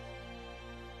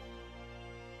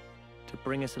 To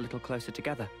bring us a little closer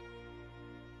together.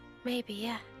 Maybe,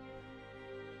 yeah.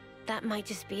 That might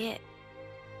just be it.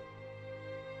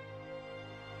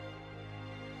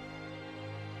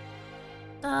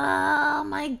 Oh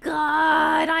my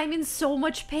god, I'm in so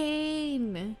much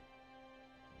pain.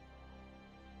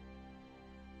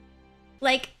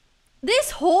 Like,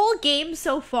 this whole game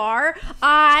so far,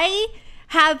 I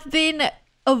have been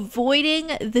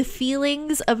avoiding the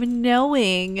feelings of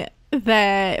knowing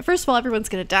that, first of all, everyone's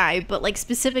gonna die, but like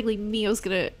specifically Mio's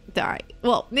gonna die.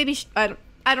 Well, maybe I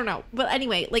don't know, but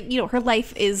anyway, like, you know, her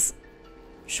life is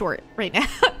short right now.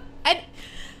 And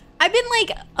I've been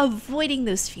like avoiding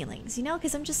those feelings, you know,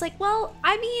 because I'm just like, well,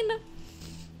 I mean,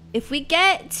 if we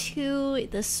get to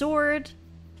the sword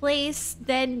place,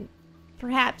 then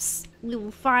perhaps we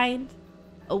will find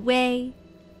a way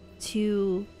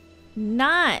to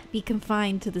not be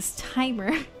confined to this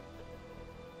timer.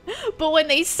 But when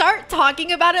they start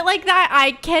talking about it like that,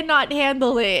 I cannot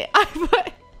handle it.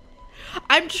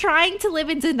 I'm trying to live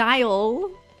in denial.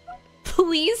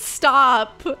 Please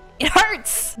stop. It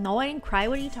hurts. No, I didn't cry.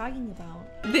 What are you talking about?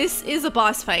 This is a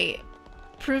boss fight.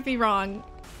 Prove me wrong.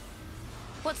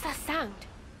 What's that sound?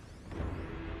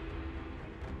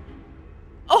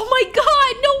 Oh my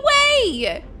god, no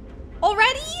way!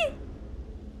 Already?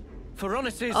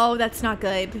 Veronic's. Oh, that's not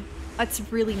good. That's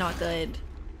really not good.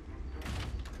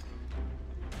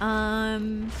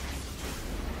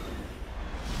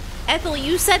 Ethel,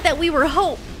 you said that we were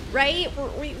hope, right?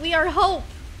 We are hope.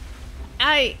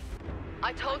 I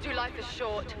told you life is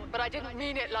short, but I didn't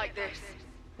mean it like this.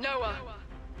 Noah,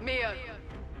 Mio.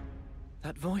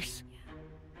 That voice?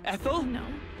 Ethel? No.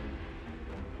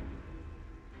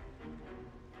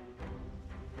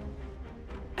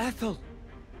 Ethel.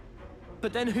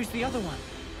 But then who's the other one?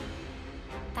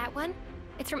 That one?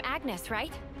 It's from Agnes,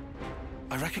 right?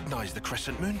 I recognize the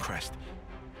Crescent Moon crest.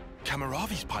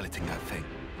 Kamaravi's piloting that thing.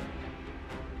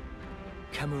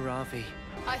 Kamaravi.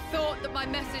 I thought that my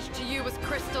message to you was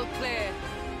crystal clear.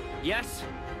 Yes,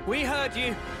 we heard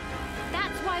you.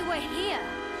 That's why we're here.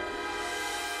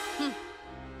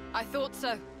 I thought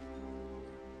so.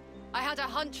 I had a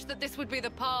hunch that this would be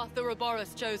the path the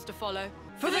Ouroboros chose to follow.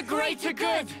 For the greater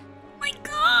good! My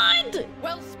god!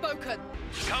 Well spoken.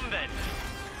 Come then,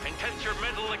 and test your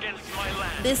mettle against my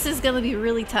land. This is gonna be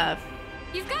really tough.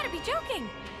 You've got to be joking.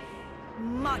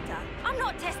 Mother, I'm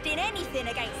not testing anything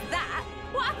against that.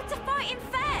 What happened to fighting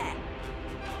fair?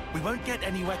 We won't get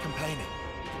anywhere complaining.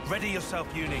 Ready yourself,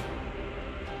 Uni.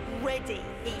 Ready,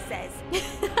 he says.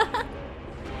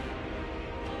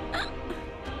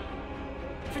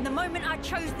 From the moment I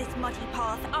chose this muddy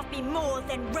path, I've been more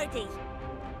than ready.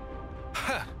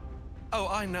 Ha! Oh,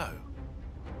 I know.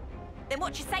 Then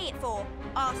what you say it for,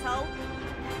 arsehole?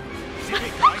 Zip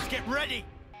it, guys, get ready!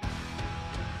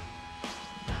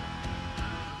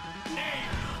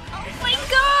 Oh my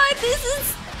god, this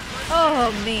is...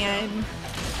 Oh, man.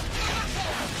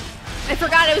 I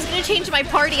forgot I was gonna change my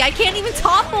party. I can't even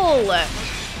topple!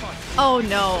 Oh,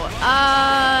 no.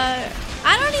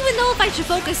 I don't even know if I should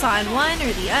focus on one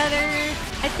or the other.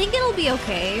 I think it'll be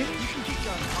okay.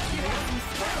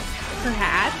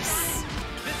 Perhaps.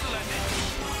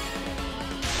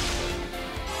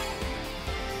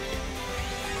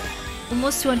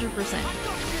 Almost 200%.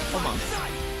 Almost.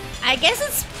 I guess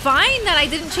it's fine that I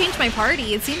didn't change my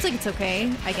party. It seems like it's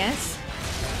okay, I guess.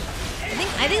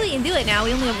 I think we can do it now.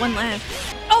 We only have one left.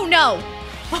 Oh no!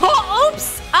 Oh,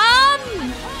 oops!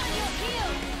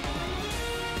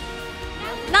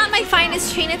 Not my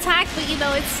finest chain attack, but you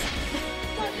know, it's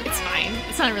fine.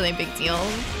 It's not really a big deal.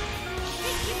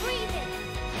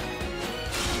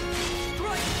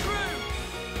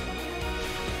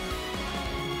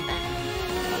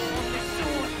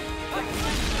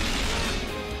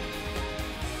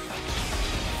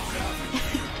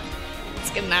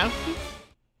 It's good enough.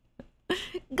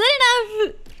 Good enough!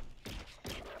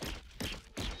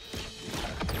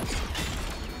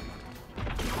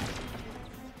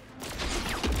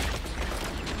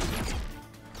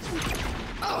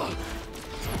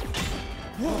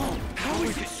 Whoa! How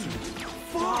is it so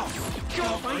fast?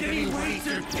 Can't find any way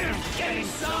to get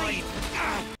inside!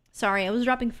 Sorry, I was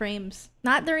dropping frames.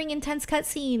 Not during intense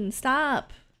cutscenes.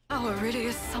 Stop. Oh, it really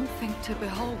is something to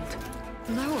behold.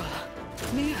 Noah,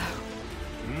 Neo.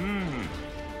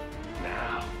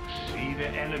 Now, see the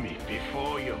enemy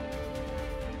before you.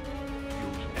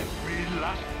 Use every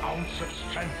last ounce of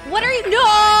strength. What are you?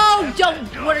 No! Don't.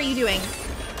 What are you doing?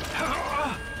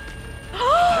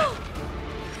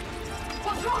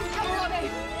 What's wrong, Kamarade?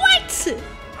 What?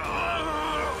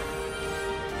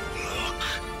 Look!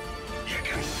 You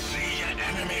can see an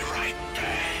enemy right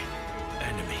there.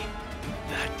 Enemy.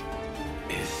 That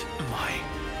is my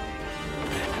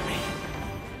enemy.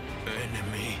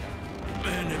 Enemy.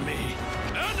 Enemy!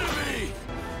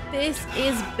 This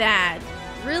is bad.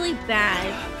 Really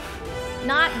bad.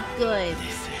 Not good.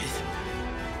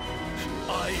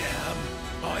 I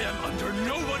am under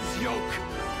no one's yoke.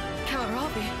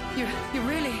 Kalarabi, you're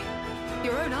really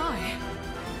your own eye.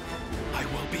 I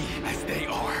will be as they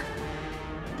are.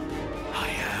 I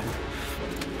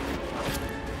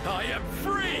am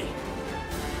free.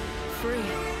 Free.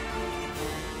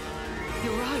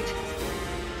 You're right.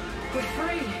 We're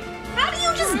free. How do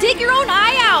you just dig your own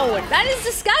eye out? That is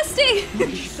disgusting. What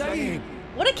are you saying?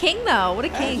 What a king, though. What a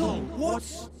king. Ethel,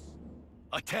 what's...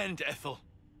 Attend, Ethel.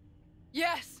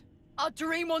 Yes, our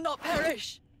dream will not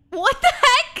perish. What the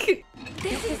heck?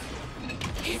 This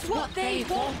is what they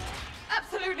want.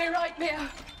 Absolutely right, Mia.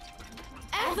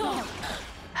 Ethel,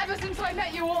 ever since I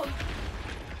met you all,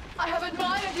 I have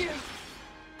admired you.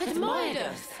 Admired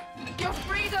us? Your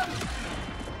freedom.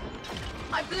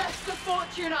 I bless the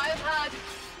fortune I have had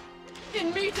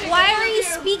in meeting. Why all are of you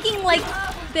speaking like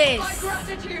this? My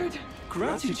gratitude.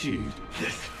 Gratitude?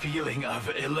 This feeling of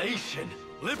elation,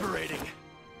 liberating,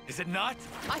 is it not?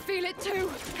 I feel it too,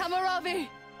 Kamaravi.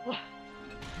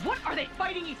 What are they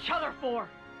fighting each other for?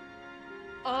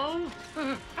 Oh,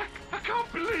 I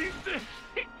can't believe this.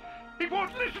 He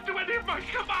won't listen to any of my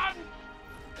commands.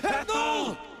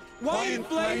 Ethel! Why in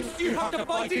flames do you have to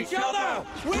fight each other?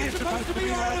 We're supposed to be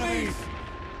your enemies!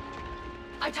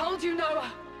 I told you,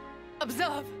 Noah.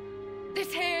 Observe.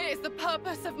 This here is the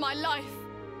purpose of my life.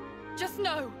 Just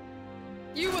know,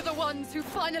 you were the ones who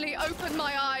finally opened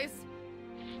my eyes.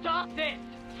 stop this!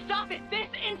 Stop it this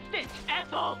instant,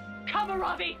 Ethel!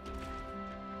 Kamaravi!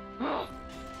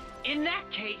 In that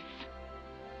case...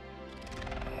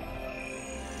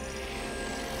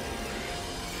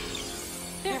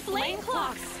 They're flame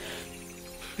clocks!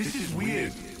 This is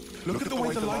weird. Look at the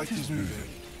way the light is moving.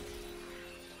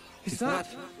 Is that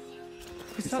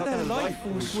their life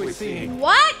force we're seeing?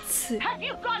 What? Have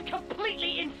you gone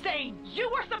completely insane? You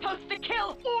were supposed to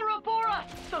kill Ouroboros!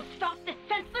 So stop this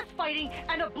senseless fighting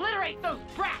and obliterate those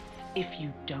brats! If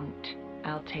you don't,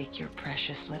 I'll take your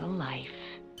precious little life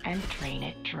and drain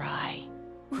it dry.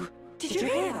 Did you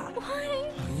hear that?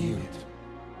 I knew it.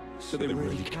 So they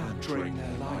really can drain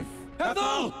their life.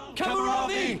 Ethel!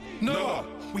 Kamaravi! Noah!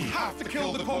 We have to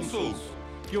kill the consuls!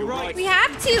 You're right! We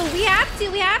have to! We have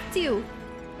to! We have to!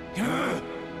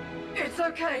 It's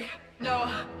okay,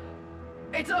 Noah.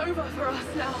 It's over for us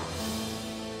now.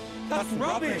 That's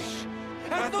rubbish!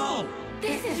 Ethel!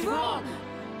 This is wrong!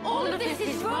 All of this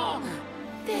is wrong!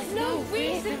 There's no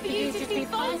reason for you to be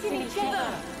fighting each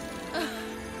other!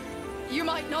 You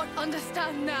might not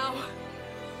understand now.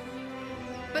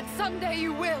 But someday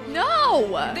you will.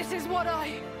 No! This is what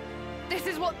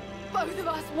both of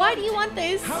us want. Why do you want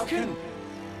this? How can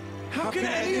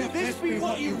any of this be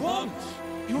what you want?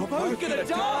 You're both gonna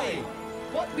die!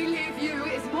 What we leave you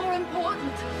is more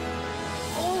important.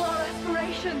 All our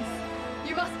aspirations,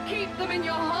 you must keep them in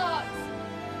your hearts.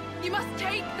 You must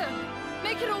take them.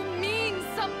 Make it all mean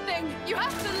something. You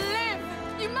have to live.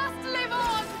 You must live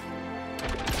on.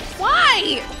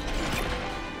 Why?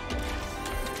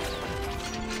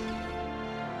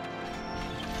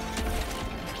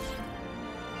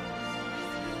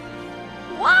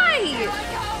 Why? Here I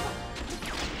come.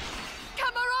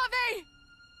 Kamaravi!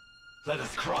 Let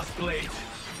us cross blades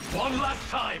one last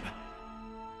time.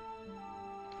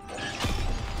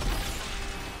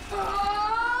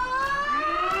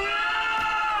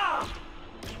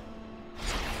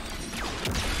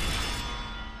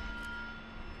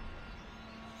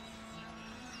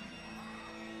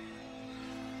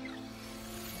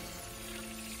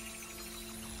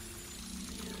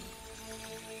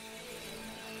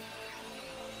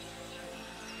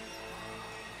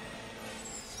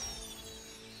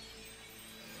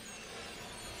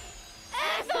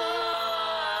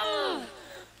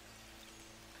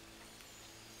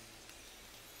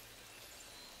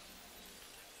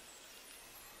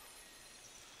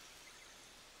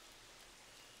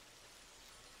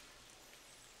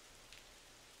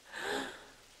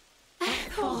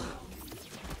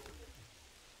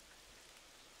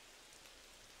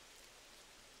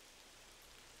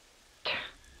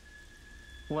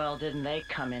 Well, didn't they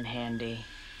come in handy?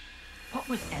 What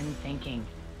was N thinking,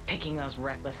 picking those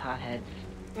reckless hotheads?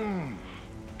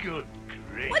 Good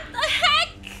grief. What the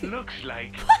heck? Looks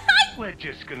like we're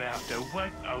just gonna have to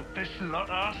wipe out this lot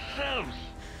ourselves.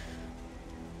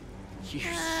 You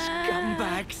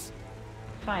scumbags.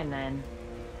 Fine then.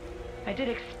 I did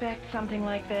expect something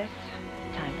like this.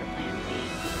 Time for plan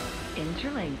B.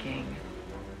 Interlinking.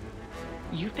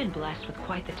 You've been blessed with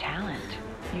quite the talent.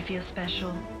 You feel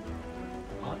special?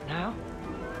 What now?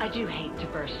 I do hate to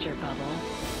burst your bubble,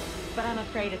 but I'm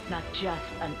afraid it's not just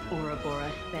an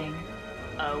Ouroboros thing.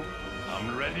 Oh?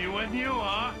 I'm ready when you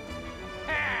are.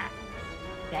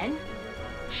 Then,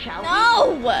 shall we?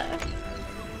 No!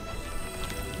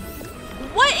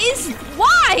 What is...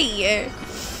 Why?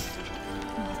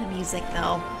 Oh, the music,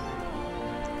 though.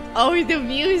 Oh, the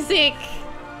music!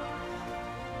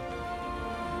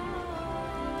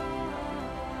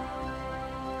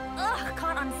 Ugh,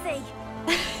 can't unsee.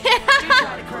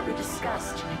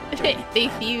 They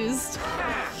fused.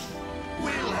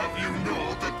 We'll have you know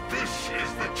that this is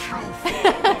the true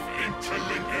form of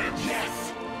interlinkage.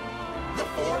 Yes! The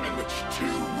form in which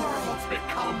two worlds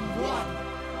become one.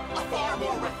 A far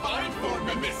more refined form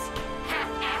than this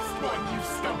half-assed one you've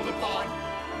stumbled upon.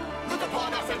 Look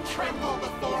upon us and tremble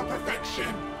before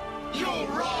perfection. You'll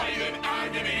writhe in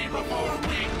agony before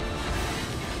we...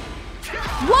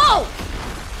 Whoa!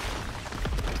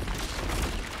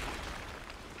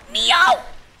 Mio!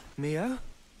 Mio?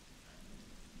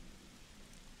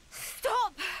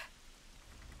 Stop!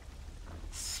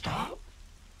 Stop?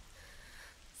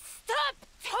 Stop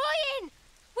toying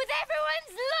with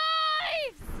everyone's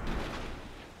lives!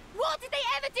 What did they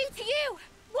ever do to you?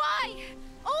 Why?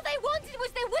 All they wanted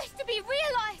was their wish to be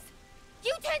realized.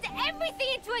 You turned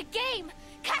everything into a game,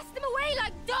 cast them away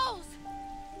like dolls.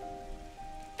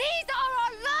 These are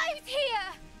our lives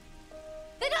here.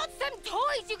 They're not some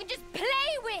toys you can just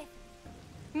play with.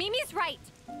 Mimi's right.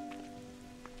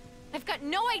 I've got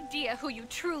no idea who you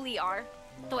truly are,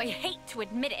 though I hate to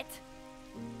admit it.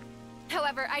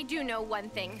 However, I do know one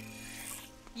thing.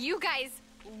 You guys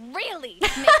really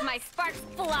make my sparks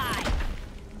fly.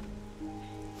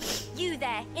 You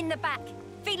there, in the back,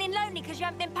 feeling lonely because you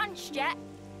haven't been punched yet?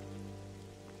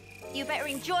 You better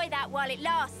enjoy that while it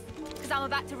lasts, because I'm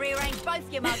about to rearrange both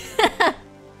your mugs.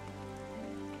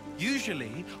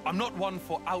 Usually, I'm not one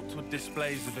for outward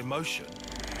displays of emotion.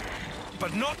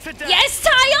 But not today! Yes,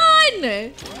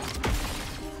 Tyon!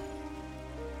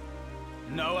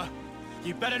 Noah,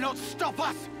 you better not stop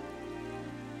us!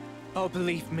 Oh,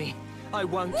 believe me, I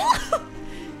won't.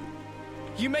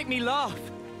 You make me laugh.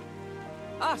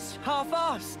 Us,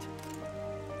 half-assed.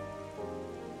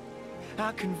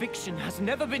 Our conviction has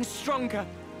never been stronger.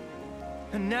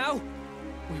 And now,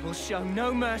 we will show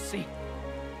no mercy.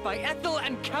 By Ethel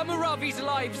and Kamaravi's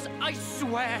lives, I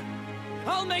swear.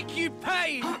 I'll make you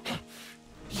pay!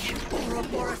 You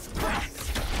Ouroboros brats!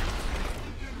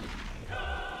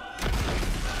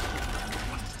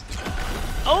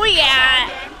 Oh yeah!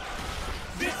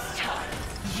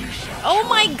 Oh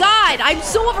my god, I'm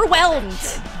so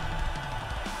overwhelmed!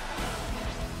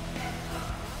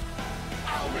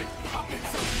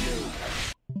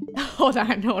 Hold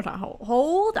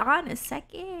on a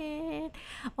second.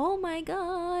 Oh my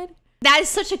god. That is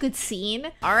such a good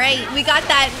scene. Alright, we got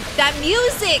that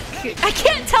music! I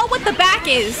can't tell what the back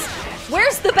is!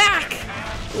 Where's the back?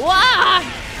 Wow!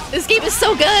 This game is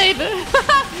so good!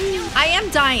 I am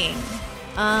dying.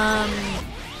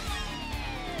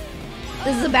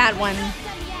 This is a bad one.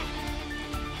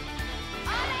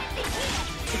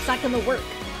 It's not gonna work.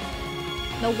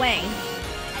 No way.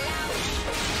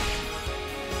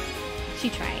 She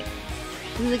tried.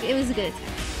 It was a good attempt.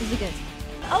 It was a good attempt.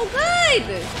 Oh,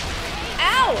 good!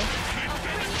 Ow!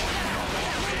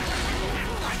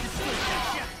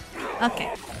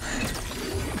 Okay.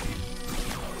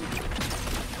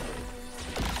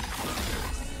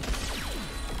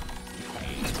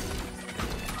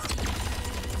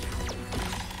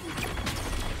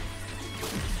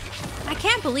 I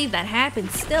can't believe that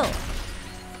happened still.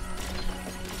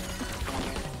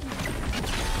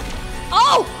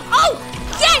 Oh! Oh!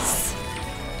 Yes!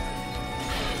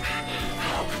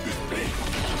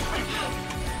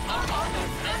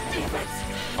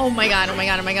 Oh my god, oh my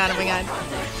god, oh my god, oh my god.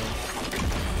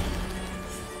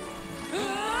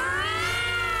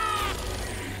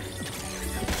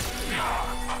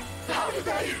 How did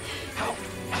they? How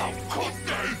could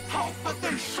they? How are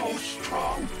they so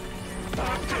strong?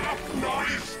 Not enough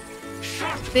noise.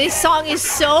 Shut This song is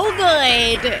so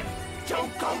good.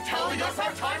 Don't go telling us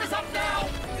our time is up now.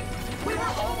 We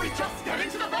were only just getting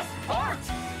to the best part.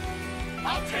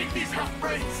 I'll take these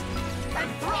half-breeds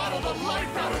and throttle the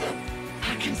life out of them.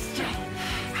 I can still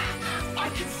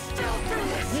do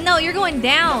this. No, you're going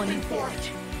down. Nothing for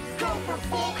it. Go for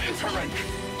full interlink.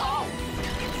 Oh.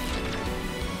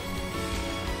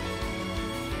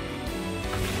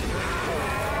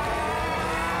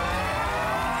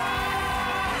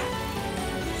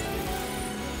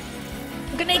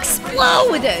 I'm gonna explode!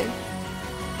 You're gonna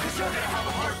have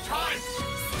a hard time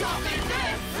stopping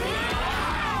this!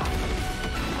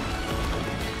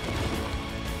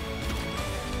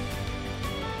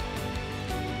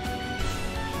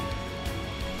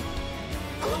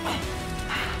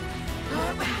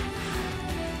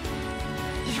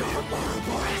 You're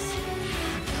Ouroboros.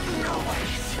 No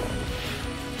ways.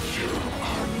 You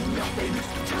are nothing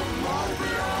to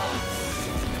Mobius.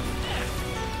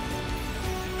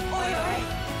 Oi,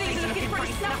 things are looking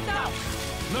pretty snapped up.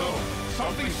 No,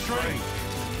 something's strange.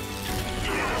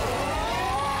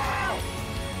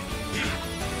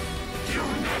 You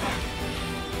never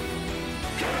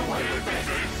get away with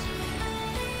this.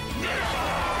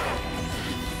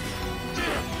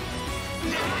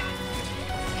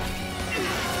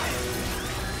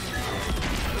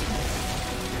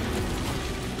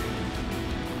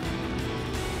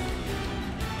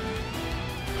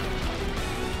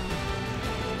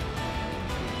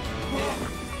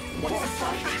 What's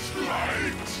on this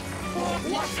light?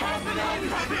 What's happening?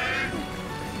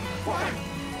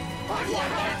 What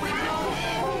have we done?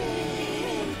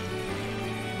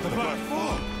 The Black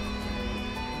Fog.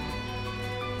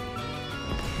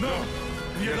 No,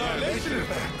 the annihilation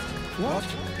effect. What?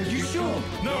 Are you sure?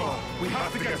 No, we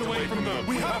have to get away from them.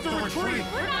 We have to retreat.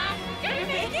 We're not gonna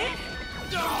make it.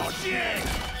 Oh shit!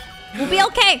 We'll be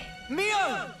okay.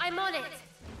 Mio! I'm on it.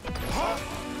 Huh?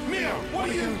 Mio, what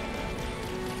are you?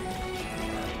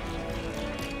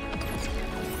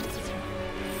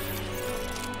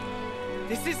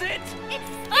 This is it!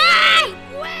 Ah!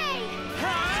 Way!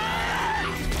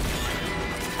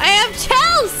 I have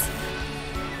chills!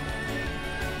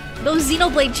 Those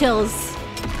Xenoblade chills.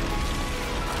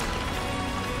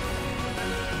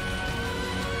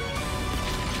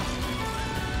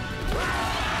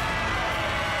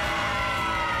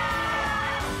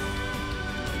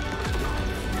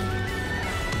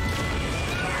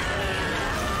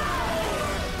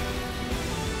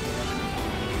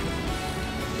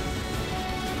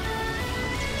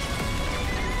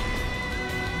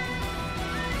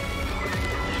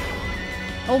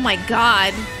 Oh my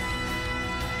god.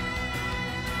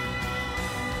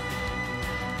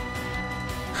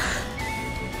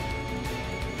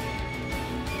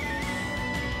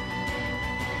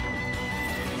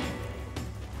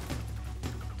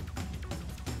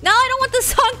 No, I don't want the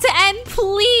song to end,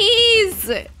 please!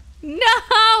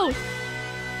 No!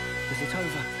 Is it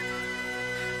over?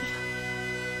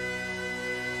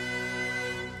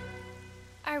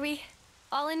 Are we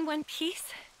all in one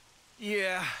piece?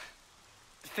 Yeah.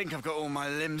 I think I've got all my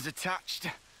limbs attached.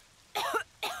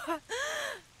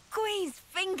 Queen's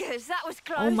fingers, that was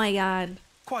close. Oh my god.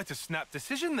 Quite a snap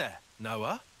decision there,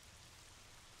 Noah.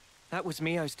 That was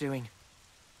Mio's doing.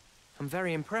 I'm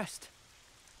very impressed.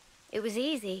 It was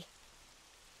easy.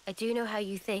 I do know how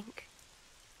you think.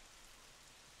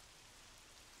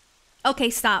 Okay,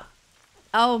 stop.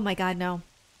 Oh my god, no.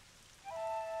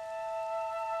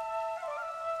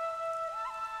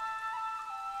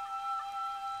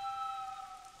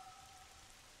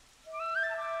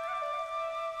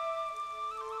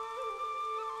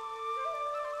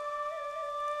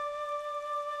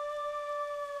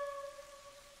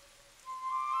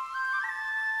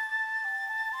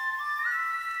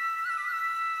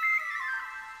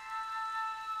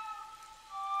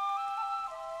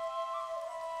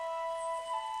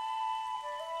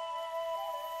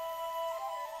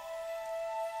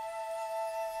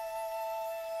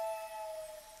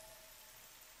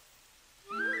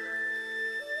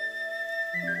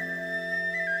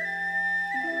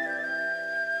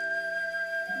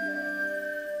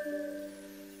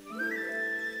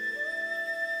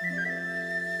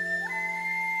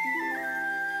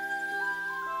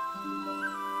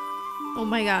 Oh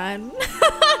my god.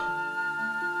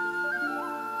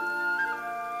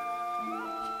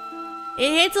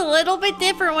 It hits a little bit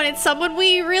different when it's someone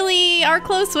we really are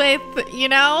close with, you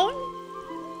know?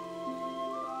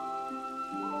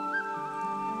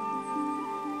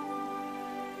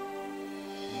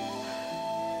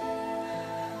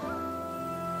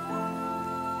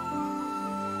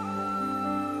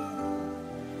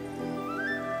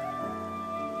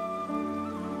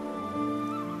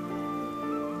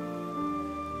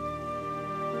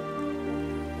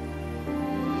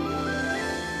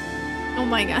 Oh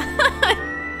my god.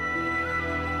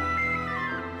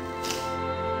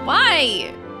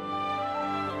 Why?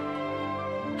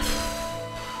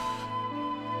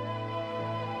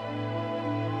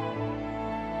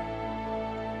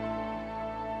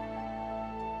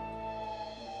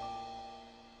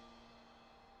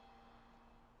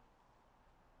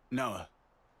 Noah,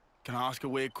 can I ask a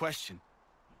weird question?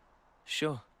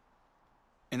 Sure.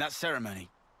 In that ceremony,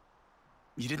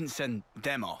 you didn't send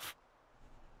them off.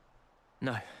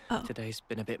 No, today's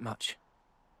been a bit much.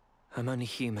 I'm only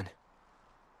human.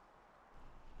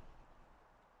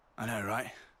 I know,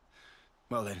 right?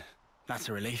 Well then, that's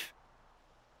a relief.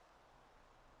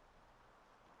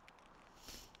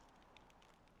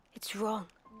 It's wrong.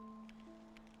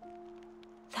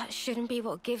 That shouldn't be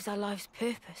what gives our lives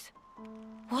purpose.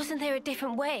 Wasn't there a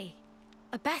different way?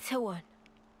 A better one?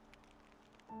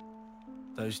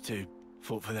 Those two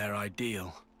fought for their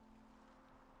ideal.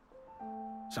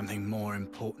 Something more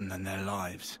important than their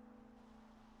lives.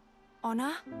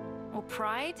 Honor? Or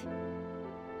pride?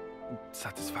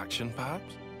 Satisfaction,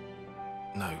 perhaps?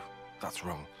 No, that's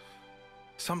wrong.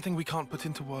 Something we can't put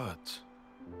into words.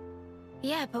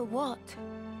 Yeah, but what?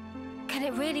 Can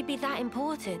it really be that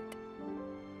important?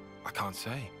 I can't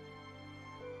say.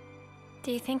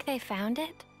 Do you think they found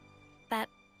it? That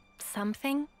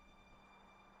something?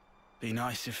 Be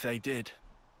nice if they did.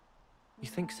 You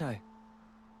think so?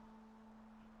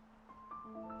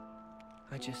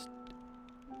 It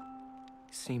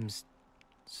seems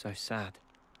so sad.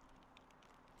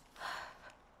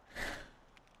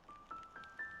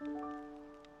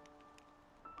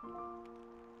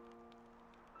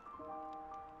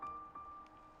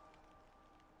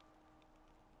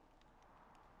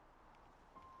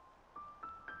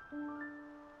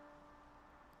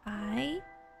 I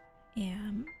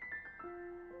am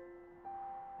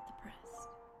depressed.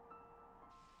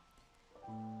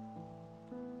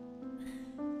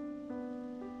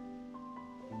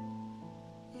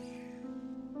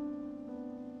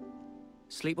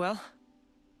 Sleep well?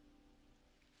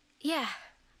 Yeah.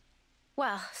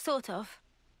 Well, sort of.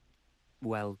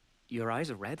 Well, your eyes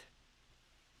are red.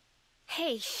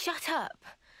 Hey, shut up.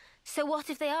 So what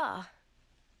if they are?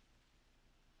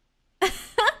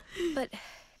 But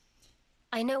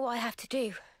I know what I have to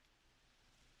do.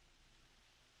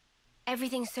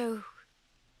 Everything's so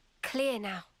clear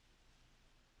now.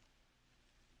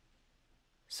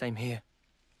 Same here.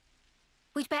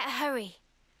 We'd better hurry.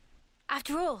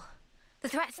 After all, the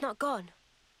threat's not gone.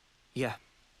 Yeah,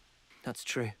 that's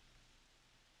true.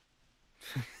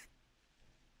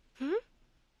 Hmm?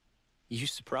 You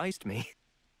surprised me.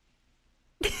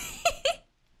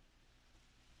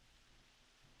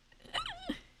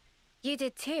 You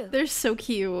did too. They're so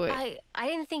cute. I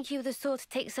didn't think you were the sort to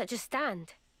take such a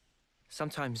stand.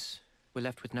 Sometimes we're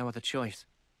left with no other choice.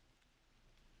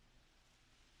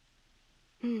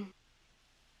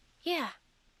 Yeah,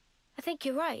 I think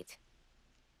you're right.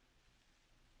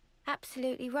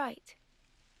 Absolutely right.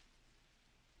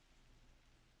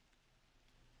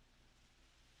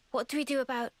 What do we do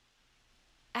about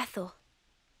Ethel?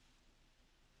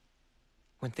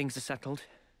 When things are settled,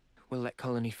 we'll let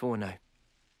Colony 4 know.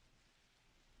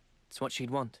 It's what she'd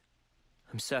want.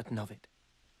 I'm certain of it.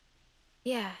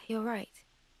 Yeah, you're right.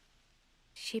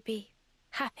 She'd be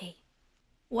happy.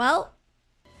 Well,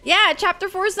 yeah, chapter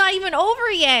 4 is not even over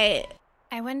yet.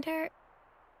 I wonder,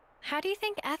 how do you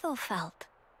think Ethel felt?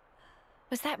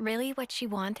 Was that really what she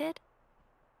wanted?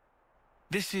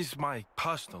 This is my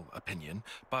personal opinion,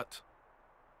 but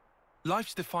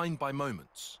life's defined by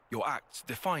moments. Your acts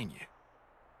define you.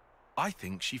 I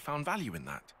think she found value in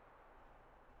that.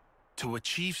 To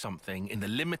achieve something in the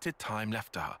limited time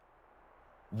left to her.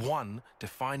 One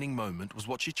defining moment was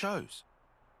what she chose.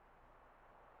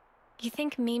 You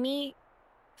think Mimi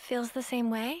feels the same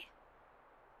way?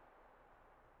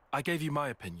 I gave you my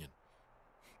opinion.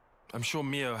 I'm sure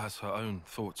Mio has her own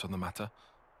thoughts on the matter.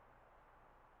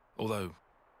 Although,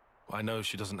 I know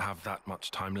she doesn't have that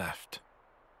much time left.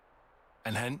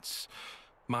 And hence,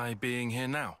 my being here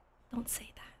now. Don't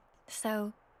say that.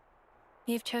 So,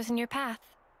 you've chosen your path.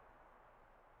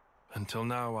 Until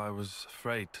now, I was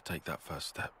afraid to take that first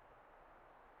step.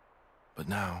 But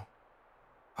now,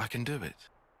 I can do it.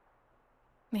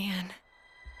 Man.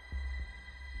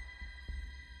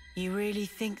 You really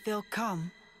think they'll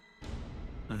come?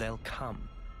 They'll come.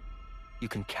 You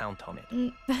can count on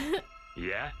it.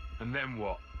 Yeah? And then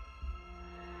what?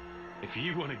 If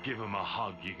you want to give them a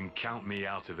hug, you can count me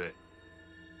out of it.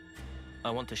 I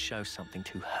want to show something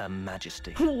to Her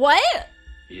Majesty. What?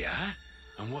 Yeah?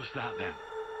 And what's that then?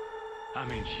 I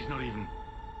mean, she's not even...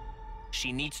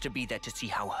 She needs to be there to see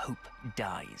how hope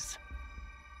dies.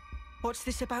 What's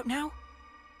this about now?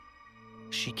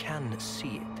 She can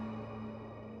see it.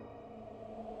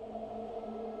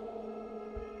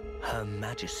 Her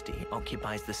Majesty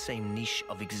occupies the same niche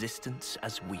of existence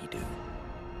as we do.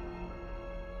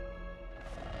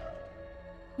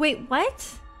 Wait,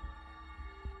 what?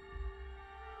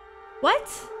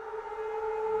 What?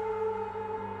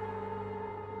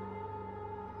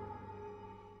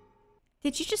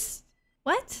 Did you just...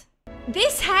 What?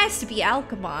 This has to be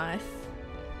Alchemoth.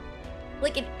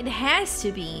 Like, it has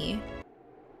to be.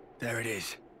 There it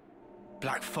is.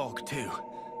 Black fog, too.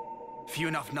 Few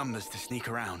enough numbers to sneak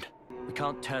around. We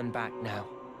can't turn back now.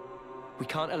 We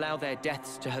can't allow their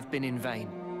deaths to have been in vain.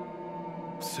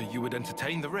 So you would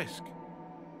entertain the risk?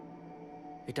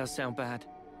 It does sound bad.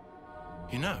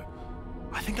 You know,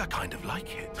 I think I kind of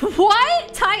like it.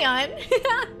 What? Tyon?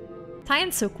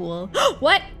 Tyon's so cool.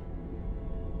 What?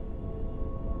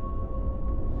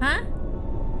 Huh?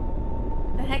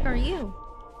 The heck are you?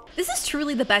 This is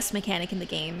truly the best mechanic in the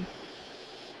game.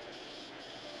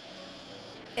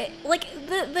 Like,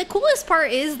 the coolest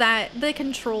part is that the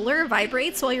controller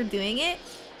vibrates while you're doing it.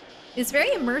 It's very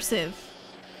immersive.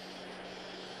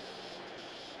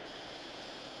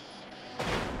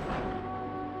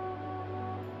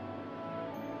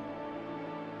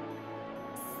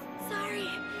 Sorry,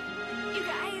 you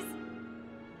guys.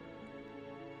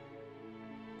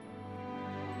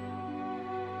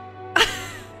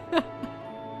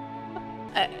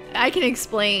 I can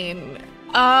explain.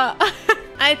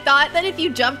 I thought that if you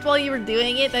jumped while you were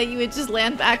doing it, that you would just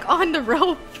land back on the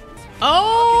rope.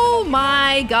 Oh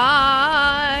my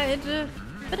god.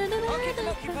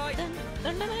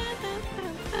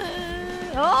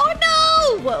 Oh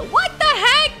no! What the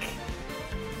heck?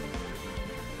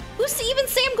 Who's to even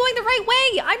say I'm going the right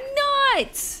way? I'm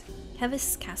not!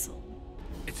 Kevis Castle.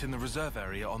 It's in the reserve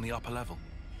area on the upper level.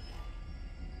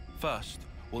 First,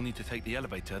 we'll need to take the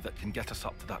elevator that can get us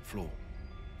up to that floor.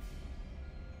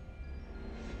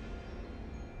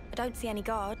 I don't see any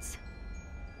guards.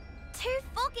 Too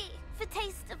foggy for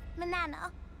taste of banana.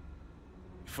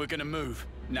 If we're gonna move,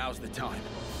 now's the time.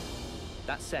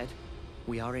 That said,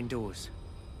 we are indoors.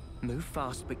 Move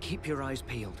fast, but keep your eyes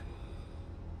peeled.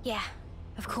 Yeah,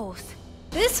 of course.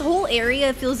 This whole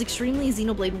area feels extremely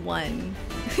Xenoblade 1.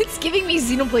 It's giving me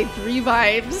Xenoblade 3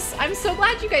 vibes. I'm so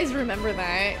glad you guys remember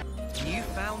that.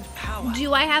 Newfound power.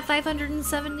 Do I have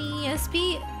 570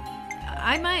 SP?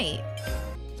 I might.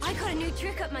 I got a new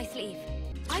trick up my sleeve.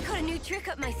 I got a new trick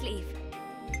up my sleeve.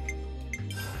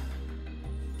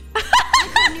 I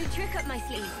got a new trick up my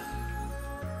sleeve.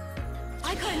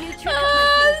 I got a new trick up my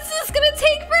sleeve. This is gonna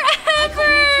take forever!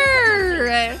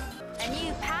 A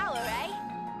new power, eh?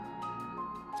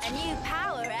 A new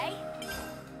power, eh?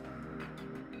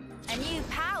 A new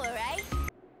power, eh?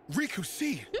 Riku,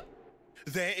 see!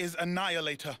 There is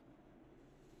Annihilator.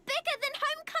 Bigger than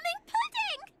homecoming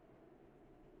pudding!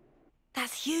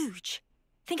 That's huge.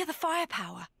 Think of the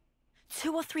firepower.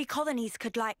 2 or 3 colonies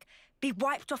could, like, be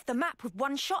wiped off the map with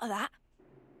one shot of that.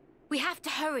 We have to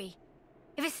hurry.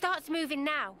 If it starts moving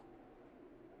now.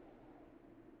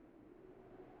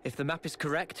 If the map is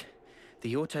correct,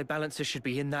 The auto balancer should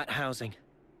be in that housing.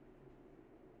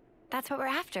 That's what we're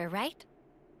after, right?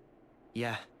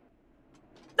 Yeah.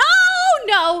 Oh,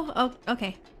 no! Oh,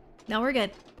 okay. Now we're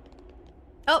good.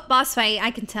 Oh, boss fight.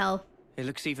 I can tell. It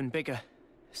looks even bigger,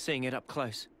 seeing it up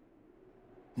close.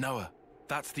 Noah,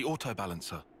 that's the auto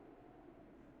balancer.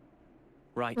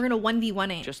 Right. We're gonna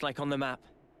 1v1 it. Just like on the map.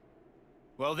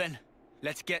 Well then,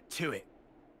 let's get to it.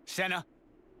 Senna?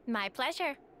 My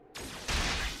pleasure.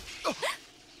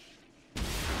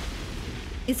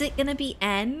 Is it gonna be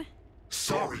N?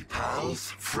 Sorry,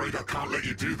 pals. Afraid I can't let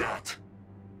you do that.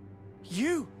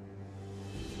 You?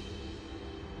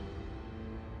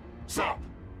 Sup?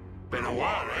 Been a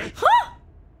while, eh? Huh?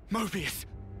 Mobius!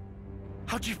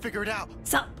 How'd you figure it out?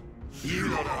 Sup? You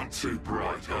lot aren't too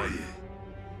bright, are you?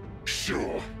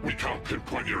 Sure, we can't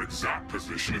pinpoint your exact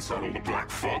position inside all the black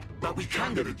fog, but we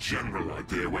can get a general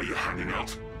idea where you're hanging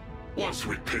out. Once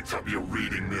we picked up your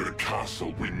reading near the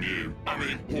castle, we knew. I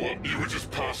mean, what, you were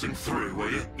just passing through, were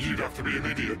you? You'd have to be an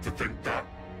idiot to think that.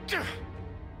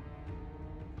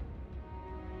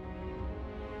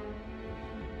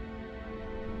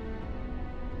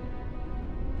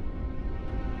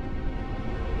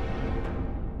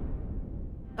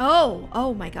 Oh,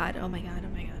 oh my god, oh my god, oh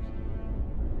my god.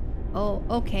 Oh,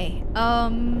 okay.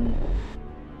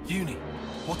 Uni,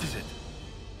 what is it?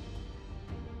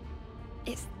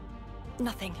 It's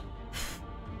nothing.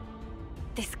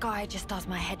 This guy just does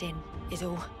my head in, is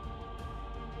all.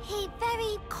 He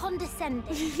very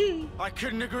condescending. I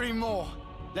couldn't agree more.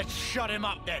 Let's shut him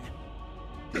up then.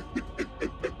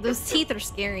 Those teeth are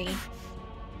scary.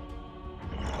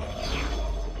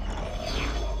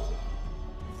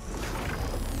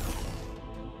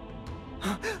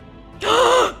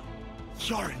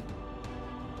 Yorin!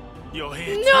 You're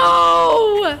here too.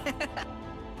 No!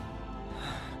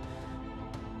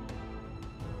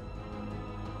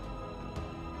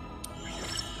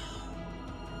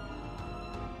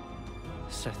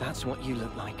 So that's what you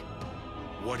look like.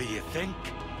 What do you think?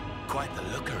 Quite the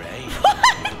looker, eh?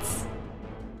 What?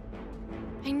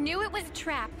 I knew it was a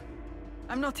trap.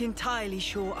 I'm not entirely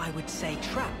sure I would say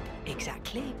trap,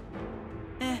 exactly.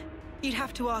 You'd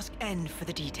have to ask N for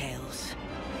the details.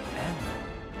 N?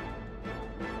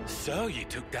 So you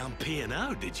took down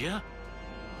P&O, did you?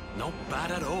 Not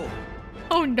bad at all.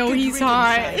 Oh no, Good he's riddance,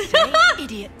 hot. I say,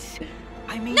 idiots.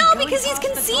 I mean, No, going because he's past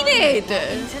the conceited. time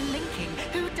while interlinking.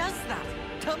 Who does that?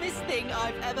 Dumbest thing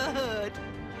I've ever heard.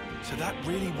 So that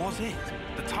really was it?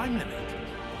 The time limit?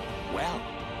 Well,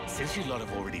 since you lot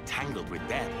have already tangled with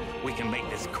them, we can make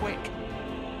this quick.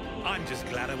 I'm just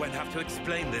glad I won't have to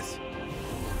explain this.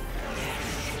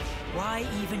 Why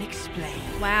even explain?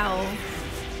 Wow.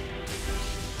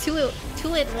 Two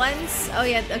at once? Oh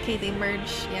yeah, okay, they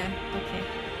merge. Yeah, okay.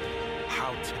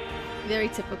 How very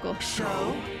typical.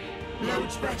 So,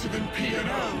 loads better than P&O,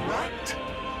 right?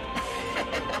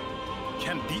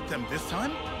 Can beat them this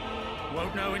time?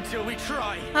 Won't know until we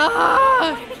try.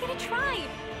 Ah! What are we gonna try?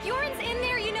 Bjorn's in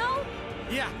there, you know?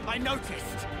 Yeah, I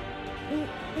noticed.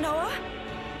 Noah?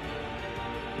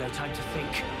 No time to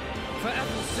think. For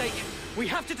Ethel's sake, we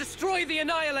have to destroy the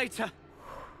Annihilator!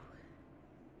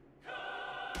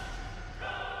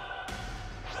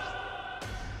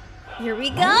 Here we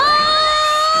go!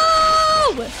 Ah!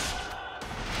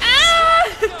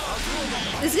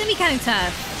 This is gonna be kind of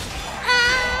tough.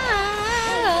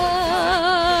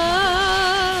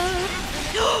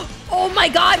 Oh my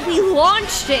god, we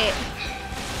launched it!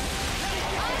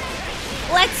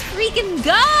 Let's freaking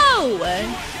go!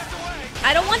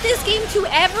 I don't want this game to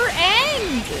ever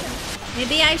end!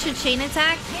 Maybe I should chain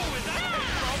attack?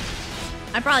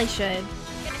 I probably should.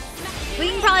 We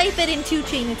can probably fit in 2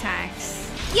 chain attacks.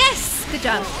 Yes! Good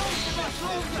job.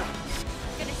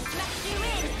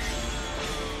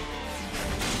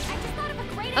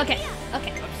 Okay,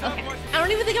 okay, okay. I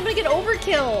don't even think I'm gonna get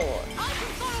overkill.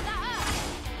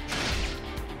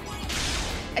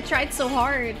 I tried so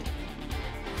hard.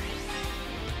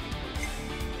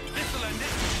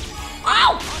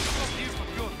 Ow!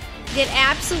 Get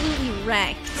absolutely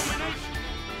wrecked.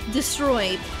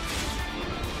 Destroyed.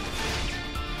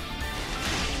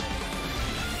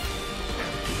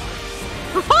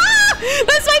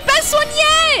 That's my best one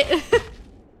yet!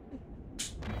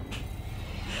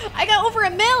 I got over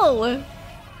 1 mil!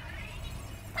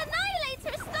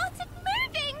 Annihilator started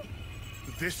moving!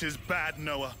 This is bad,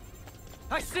 Noah.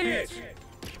 I see it!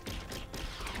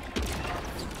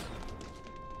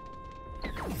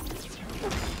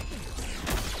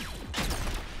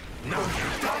 No, you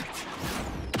don't!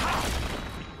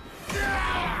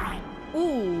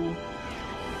 Ooh.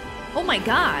 Oh my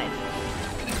god.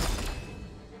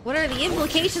 What are the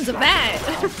implications of that?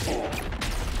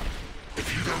 If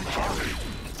you don't hurry,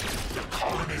 the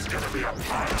colony's gonna be a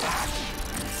pile of ash.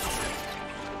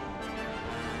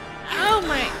 Oh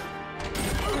my.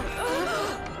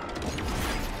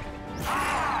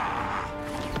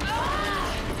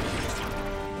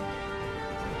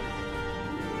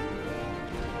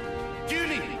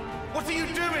 Junie, what are you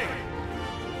doing?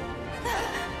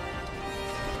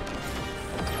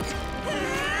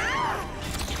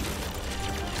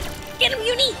 Get him,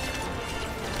 Uni!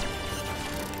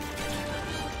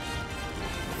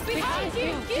 Behind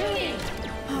you, Junie!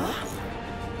 Huh?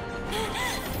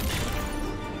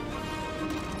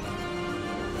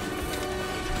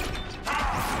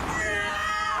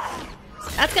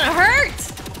 That's gonna hurt!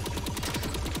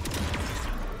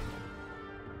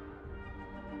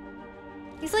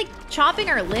 He's like chopping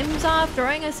our limbs off,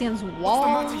 throwing us against walls.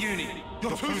 What's the matter, Junie?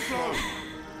 You're too slow.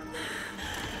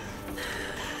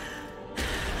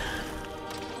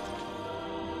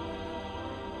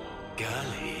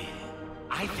 Girlie,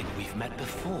 I think we've met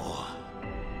before.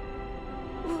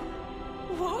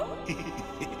 What?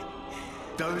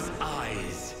 Those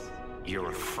eyes. You're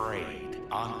afraid,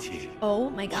 aren't you? Oh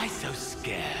my god. Why so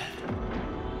scared?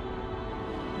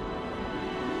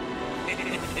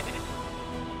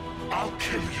 I'll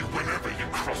kill you whenever you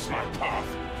cross my path.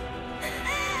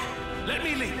 Let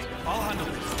me lead. I'll handle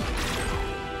this.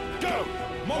 Go,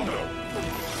 Mondo.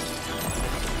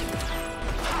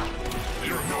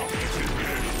 You're not hitting me.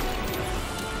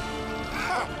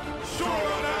 Ha! Sure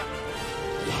on that.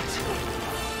 What?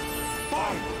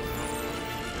 Fine.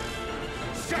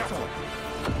 Scatter.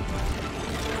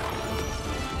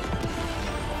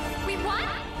 We won?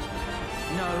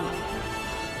 No.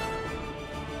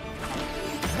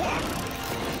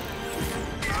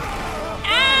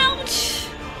 Ouch!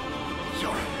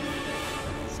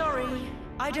 Sorry,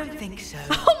 I don't think so.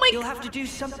 Oh my You'll have to do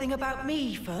something about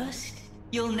me first.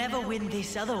 You'll never win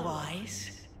this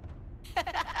otherwise.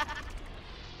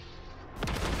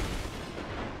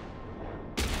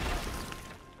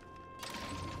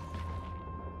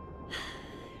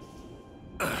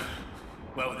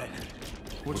 Well then,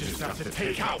 we'll just have to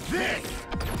take out this!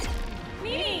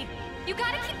 Mimi, you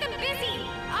gotta keep them busy.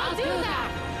 I'll do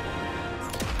that!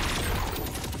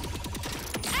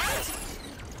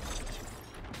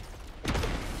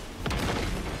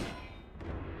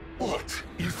 What?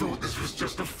 You thought this was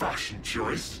just a fashion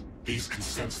choice? These can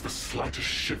sense the slightest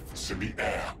shifts in the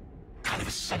air. Kind of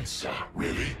a sensor,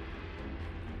 really.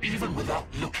 Even without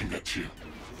looking at you,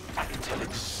 I can tell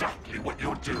exactly what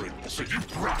you're doing, so you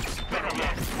brats better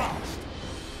learn fast.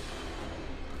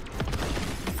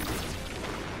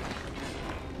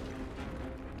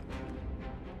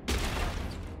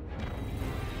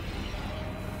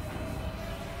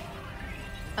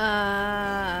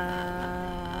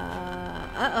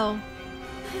 Uh-oh.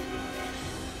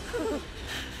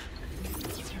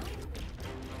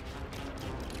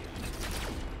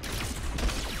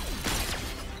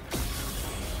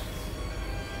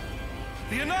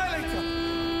 The Annihilator!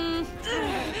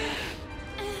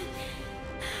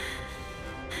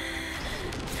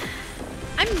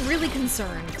 I'm really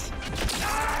concerned.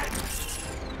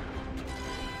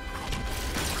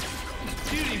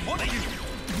 Junie, what are you?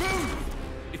 Move!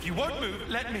 If you won't move,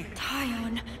 let me.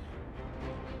 Tyon.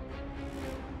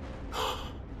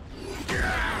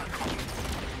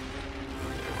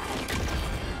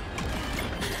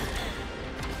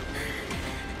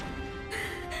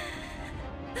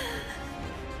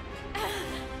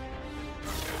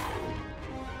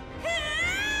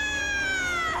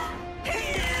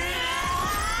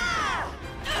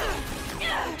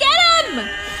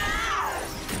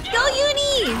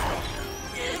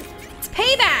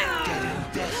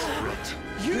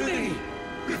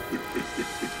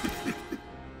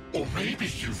 Or maybe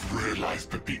you've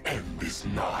realized that the end is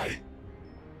nigh.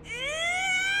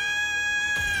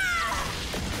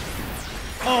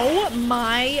 Oh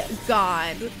my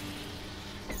god.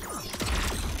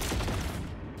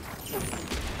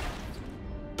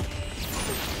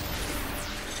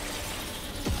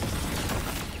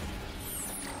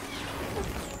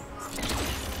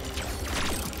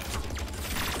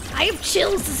 I have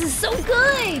chills. This is so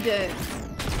good.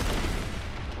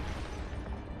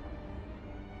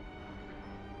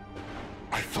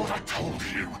 I thought I told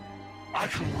you. I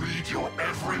can read your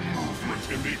every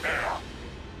movement in the air.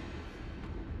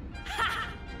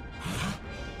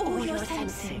 All you're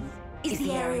sensing is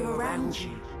the area around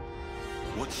you.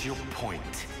 What's your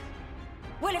point?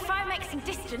 Well, if I'm mixing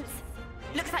distance,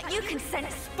 looks like you can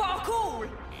sense sparkle.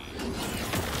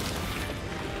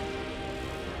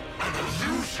 An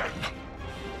illusion?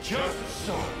 Just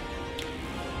so.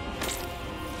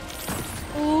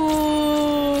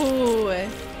 Ooh.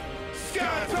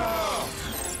 Scatter!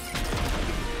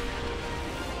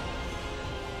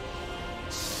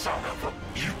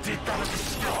 You did that at the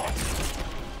start.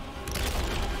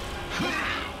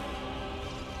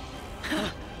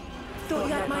 Thought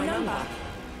you had my number?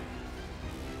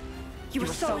 You were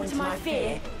so into my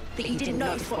fear that you didn't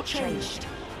notice what changed.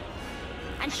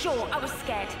 And sure, I was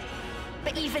scared.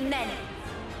 But even then,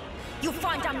 you'll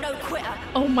find I'm no quitter.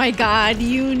 Oh my god,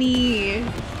 Uni.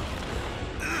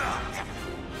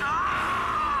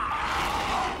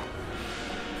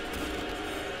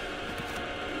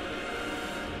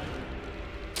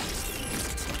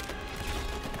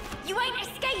 You ain't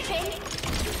escaping!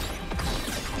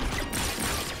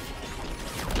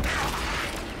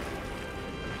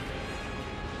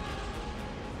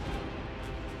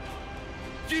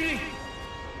 Judy!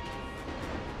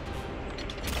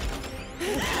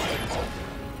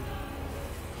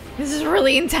 This is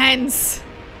really intense.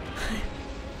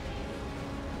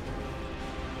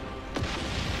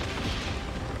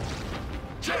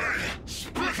 Jerry,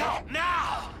 split up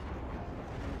now!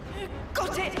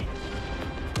 Got it!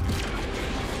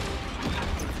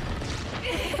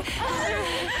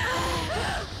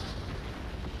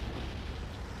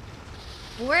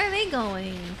 Where are they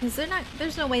going? Because they're not.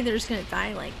 There's no way they're just gonna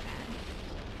die like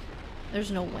that.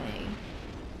 There's no way.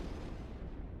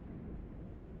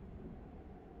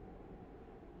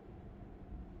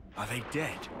 Are they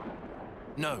dead?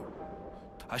 No.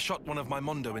 I shot one of my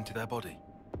Mondo into their body.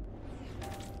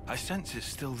 I sense it's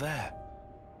still there.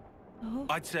 Oh.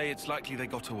 I'd say it's likely they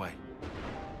got away.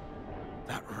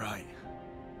 That right.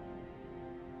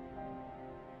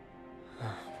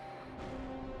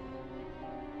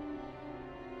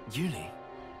 Uni?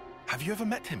 Have you ever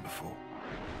met him before?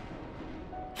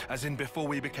 As in before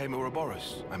we became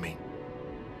Ouroboros, I mean.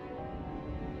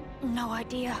 No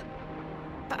idea.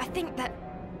 But I think that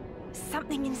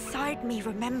something inside me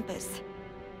remembers.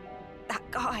 That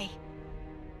guy.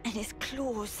 And his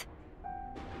claws.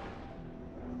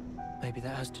 Maybe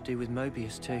that has to do with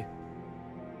Mobius too.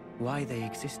 Why they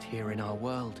exist here in our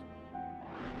world.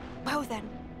 Well then,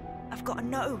 I've got to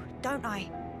know, don't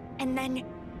I? And then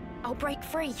I'll break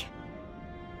free.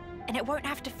 And it won't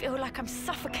have to feel like I'm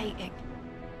suffocating.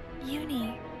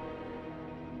 Uni.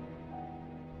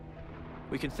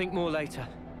 We can think more later.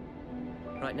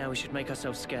 Right now we should make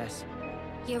ourselves scarce.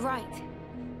 You're right.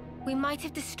 We might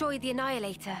have destroyed the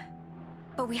Annihilator,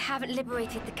 but we haven't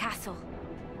liberated the castle.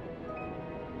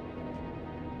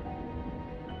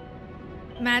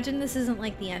 Imagine this isn't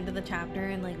like the end of the chapter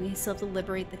and like we still have to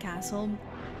liberate the castle.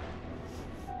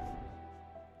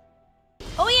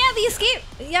 Oh yeah, the escape!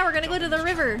 Yeah, we're gonna go to the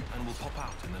river. And we'll pop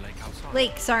out in the lake outside.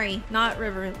 Lake, sorry, not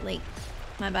river, lake.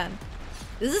 My bad.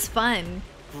 This is fun.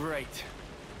 Great.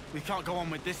 We can't go on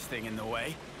with this thing in the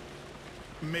way.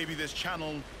 Maybe this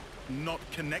channel not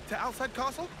connect to outside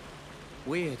castle?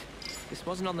 Weird. This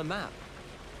wasn't on the map.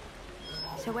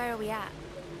 So where are we at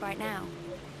right now?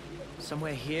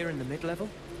 Somewhere here in the mid-level?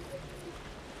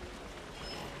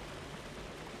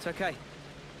 It's okay.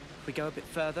 If we go a bit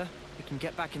further, we can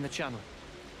get back in the channel.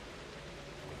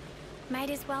 Might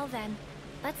as well then.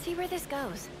 Let's see where this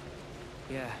goes.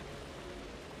 Yeah.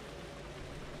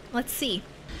 Let's see.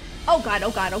 Oh god,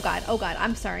 oh god, oh god, oh god.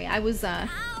 I'm sorry. I was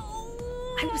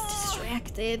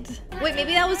distracted. Wait,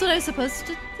 maybe that was what I was supposed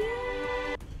to do?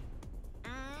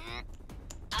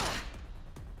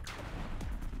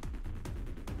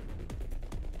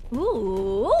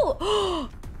 Ooh.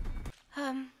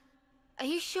 Are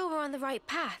you sure we're on the right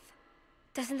path?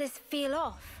 Doesn't this feel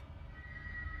off?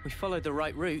 We followed the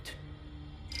right route.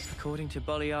 According to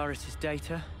Boliaris'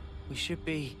 data, we should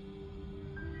be...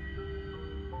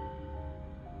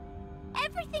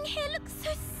 Everything here looks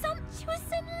so sumptuous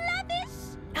and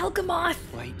lavish. Alchemoth!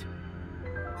 Wait.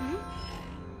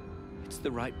 It's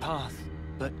the right path,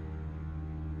 but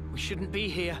we shouldn't be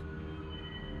here.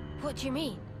 What do you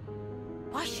mean?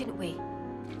 Why shouldn't we?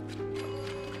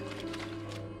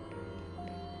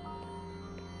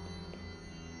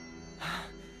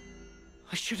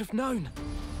 I should have known.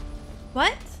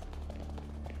 What?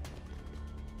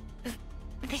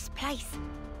 This place.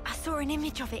 I saw an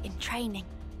image of it in training.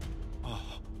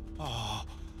 Oh,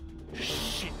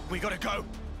 shit, we gotta go.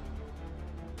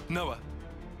 Noah,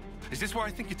 is this where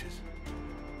I think it is?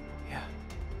 Yeah.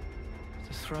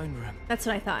 The throne room. That's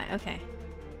what I thought, okay.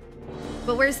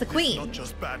 But where's the queen? This is not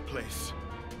just bad place.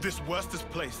 This worstest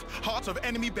place. Heart of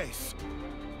enemy base.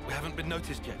 We haven't been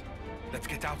noticed yet. Let's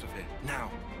get out of here, now.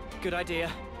 Good idea.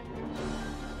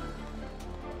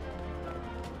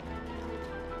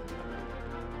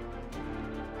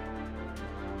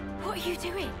 What are you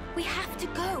doing? We have to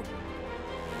go.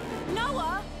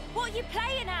 Noah, what are you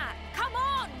playing at? Come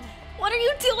on! What are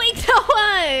you doing,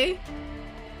 Noah?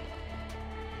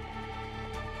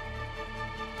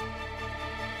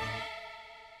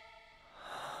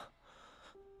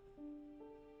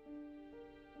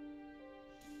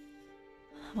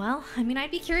 Well, I mean,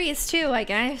 I'd be curious too, I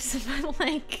guess. But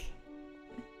like...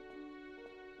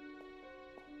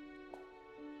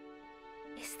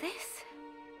 Is this?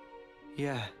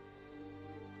 Yeah.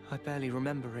 I barely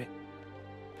remember it.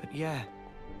 But yeah.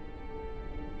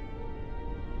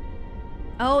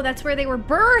 Oh, that's where they were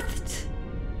birthed!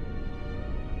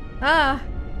 Ah.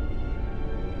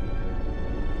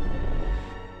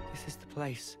 This is the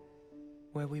place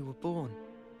where we were born.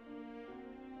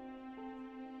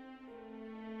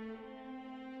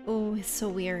 Oh, it's so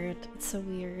weird. It's so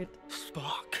weird.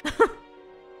 Spark.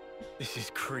 This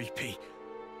is creepy.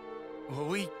 Were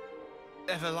we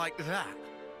ever like that?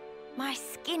 My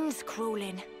skin's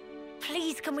crawling.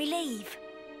 Please, can we leave?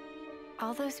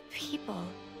 All those people,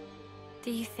 do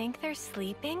you think they're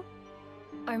sleeping?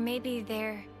 Or maybe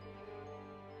they're...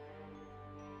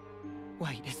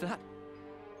 Wait, is that...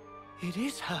 It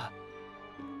is her.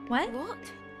 What? What?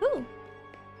 Who?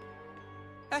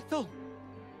 Ethel!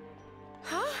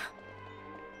 Huh?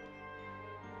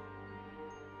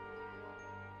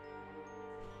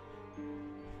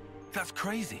 That's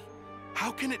crazy. How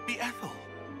can it be Ethel?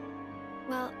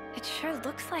 Well, it sure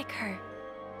looks like her.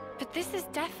 But this is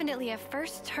definitely a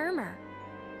first-termer.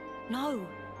 No,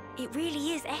 it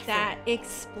really is Ethel. That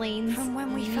explains from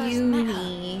when we first met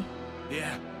her.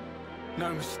 Yeah,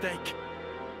 no mistake.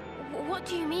 What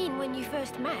do you mean when you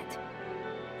first met?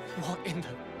 What in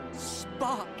the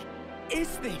spark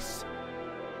is this?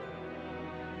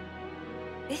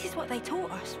 This is what they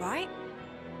taught us, right?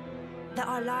 That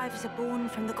our lives are born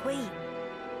from the Queen.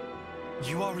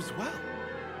 You are as well.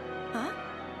 Huh?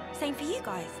 Same for you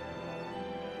guys.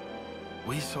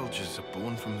 We soldiers are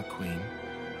born from the Queen.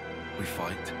 We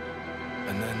fight.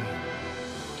 And then...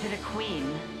 To the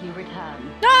Queen, you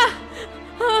return. Ah!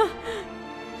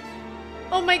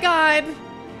 Oh my god.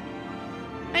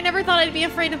 I never thought I'd be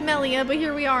afraid of Melia, but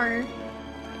here we are.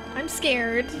 I'm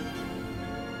scared.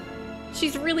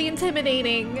 She's really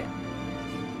intimidating.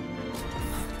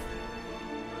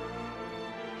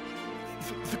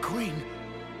 The Queen.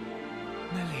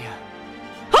 Melia.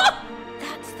 Huh!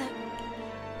 That's the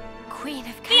Queen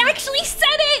of Chaos. They actually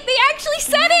said it! They actually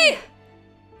said it!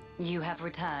 You have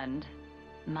returned,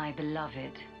 my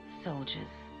beloved soldiers.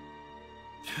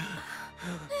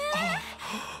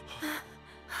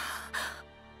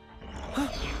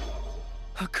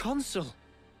 A consul.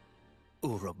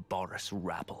 Ouroboros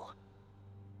rabble.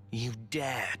 You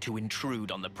dare to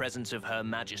intrude on the presence of Her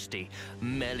Majesty,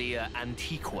 Melia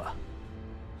Antiqua.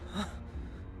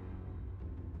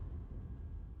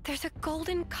 There's a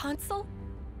golden consul?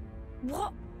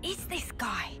 What is this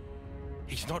guy?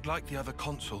 He's not like the other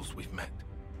consuls we've met.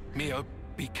 Mio,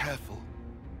 be careful.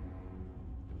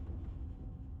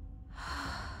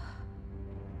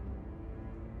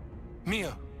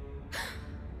 Mio!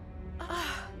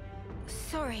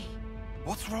 Sorry.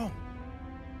 What's wrong?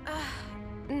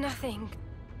 Nothing.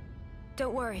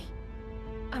 Don't worry.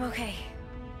 I'm okay.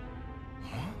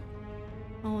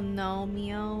 Oh no,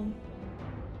 Mio.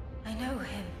 I know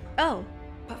him. Oh.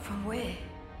 But from where?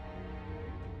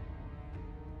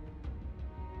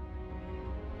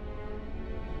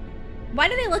 Why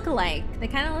do they look alike? They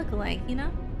kind of look alike, you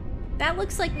know? That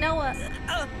looks like Noah.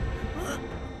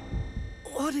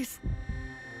 What is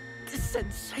this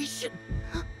sensation?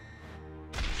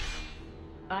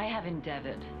 I have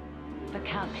endeavored for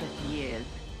countless years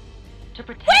to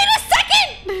protect. Wait a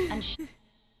second! And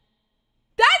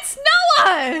That's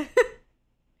Noah!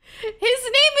 His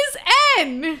name is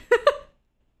N!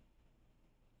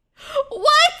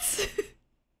 What?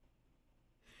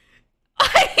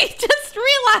 I just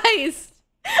realized!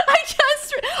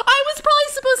 I was probably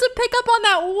supposed to pick up on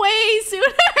that way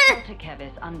sooner! to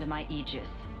Kevis under my aegis.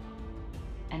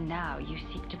 And now you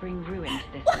seek to bring ruin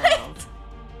to this world.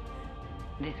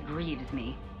 This grieves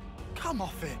me. Come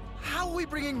off it. How are we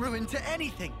bringing ruin to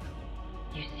anything?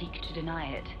 You seek to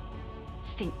deny it.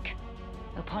 Think.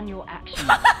 Upon your actions.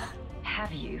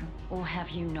 Have you, or have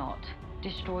you not,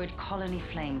 destroyed colony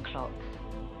flame clots?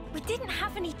 We didn't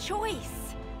have any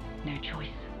choice. No choice.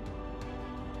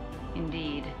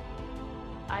 Indeed.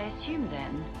 I assume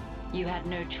then, you had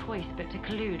no choice but to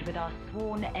collude with our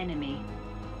sworn enemy.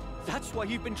 That's why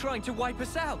you've been trying to wipe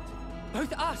us out.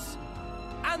 Both us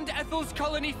and Ethel's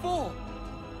Colony 4.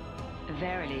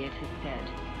 Verily it is said,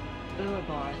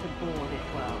 Ouroboros abhor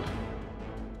this world.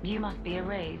 You must be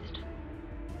erased,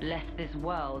 lest this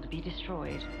world be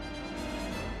destroyed.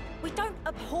 We don't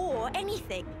abhor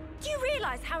anything. Do you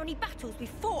realize how many battles we've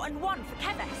fought and won for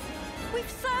Keves?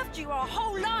 We've served you our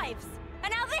whole lives,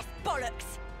 and now this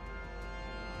bollocks!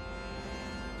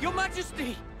 Your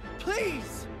Majesty,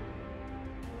 please!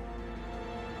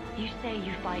 You say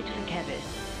you fight for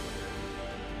Kevis.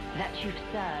 that you've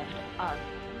served us.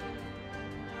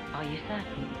 Are you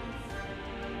certain?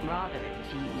 Rather, it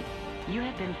seems, you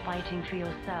have been fighting for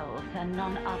yourselves and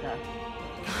none other.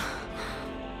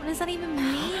 What does that even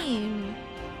mean?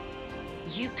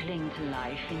 You cling to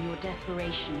life in your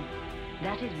desperation.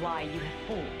 That is why you have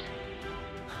fought.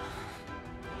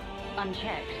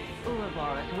 Unchecked,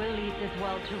 Ouroboros will lead this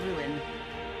world to ruin.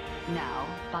 Now,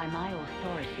 by my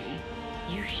authority,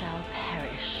 you shall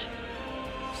perish.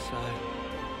 So,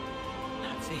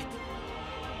 that's it.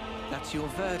 That's your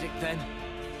verdict, then?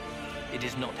 It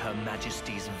is not Her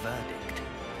Majesty's verdict.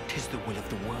 'Tis the will of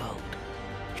the world.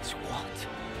 It's what?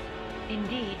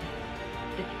 Indeed,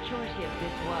 the security of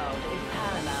this world is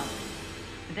paramount.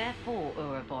 Therefore,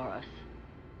 Ouroboros,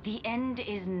 the end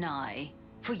is nigh,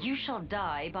 for you shall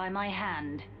die by my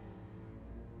hand.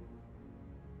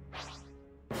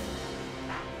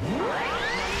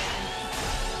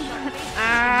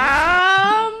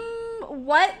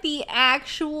 What the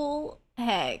actual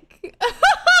heck?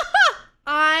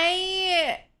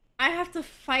 I have to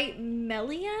fight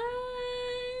Melia?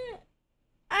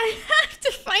 I have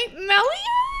to fight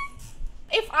Melia?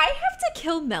 If I have to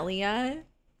kill Melia,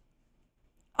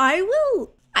 I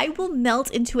will melt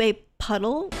into a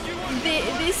puddle.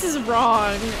 This is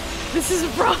wrong. This is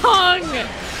wrong.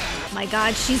 My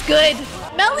god, she's good.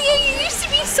 Melia, you used to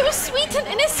be so sweet and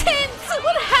innocent.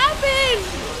 What happened?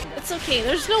 It's okay.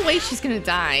 There's no way she's gonna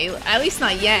die. At least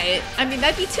not yet. I mean,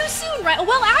 that'd be too soon, right?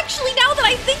 Well, actually, now that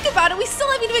I think about it, we still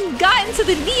haven't even gotten to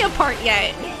the Nia part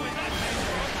yet.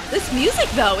 This music,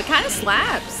 though, it kind of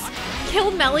slaps. Kill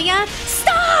Melia?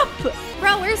 Stop!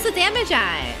 Bro, where's the damage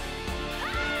at?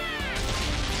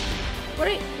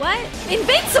 What?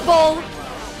 Invincible?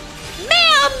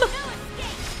 Ma'am!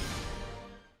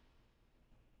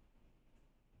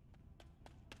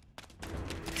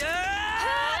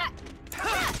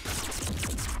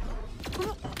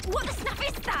 What the snap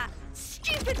is that?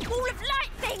 Stupid ball of light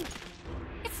thing!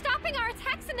 It's stopping our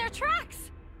attacks in their tracks!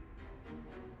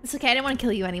 It's okay, I didn't want to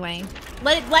kill you anyway.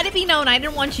 Let it be known I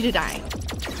didn't want you to die.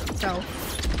 So.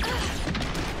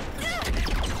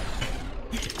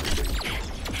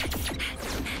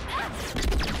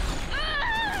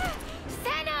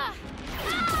 Senna!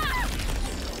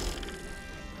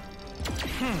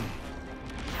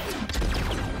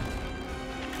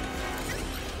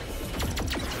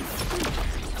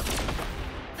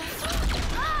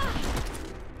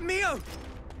 Mio!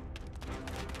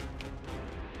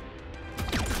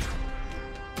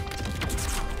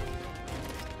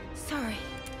 Sorry.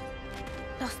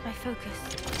 Lost my focus.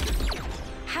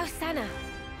 How's Senna?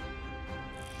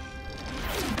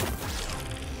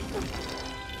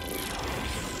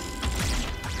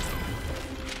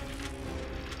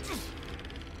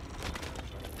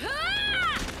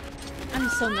 I'm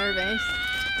so nervous.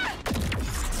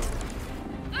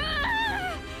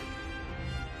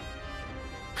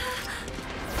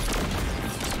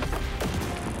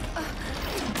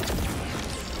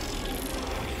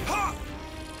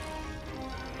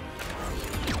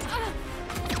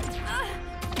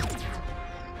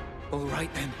 All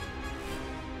right then.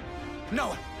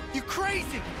 Noah, you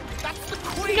crazy? That's the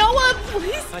queen. Noah,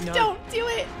 please I know, don't do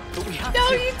it. but we have No,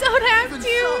 to. you don't have Even to.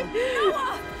 so.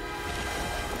 Noah.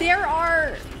 There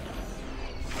are.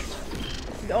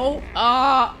 No.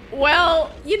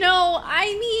 Well, you know, I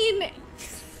mean.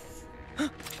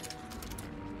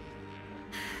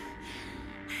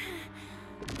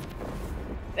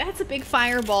 That's a big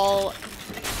fireball.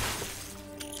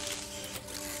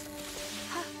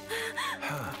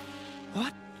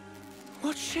 What?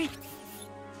 What's she?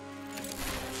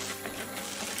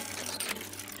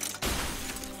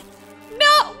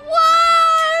 No,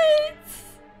 what?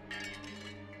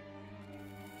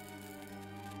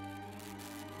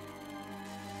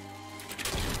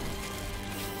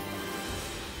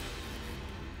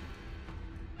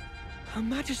 Her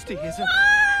Majesty is a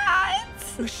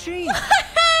What? machine. What?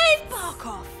 Fuck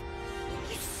off.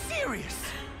 Are you serious?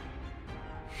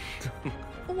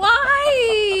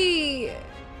 Why?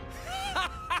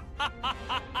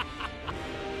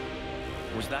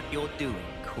 Was that your doing,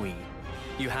 Queen?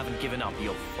 You haven't given up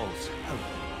your false hope.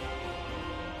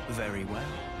 Very well.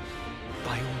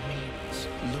 By all means,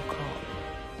 look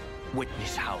on.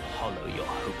 Witness how hollow your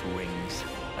hope rings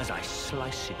as I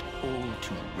slice it all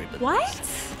to ribbons. What?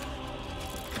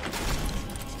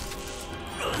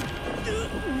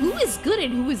 Who is good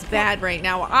and who is bad right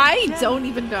now? I don't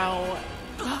even know.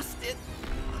 Bastard!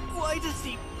 Why does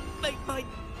he make my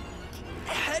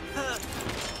head hurt?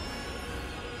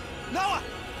 Noah!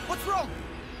 What's wrong?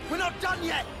 We're not done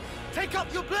yet! Take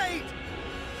up your blade!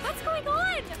 What's going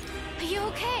on? Are you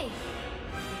okay?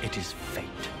 It is fate.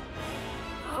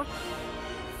 Oh,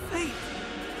 fate.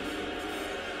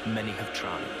 Many have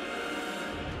tried,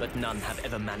 but none have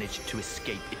ever managed to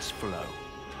escape its flow.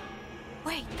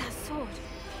 Wait, that sword.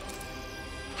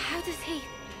 How does he...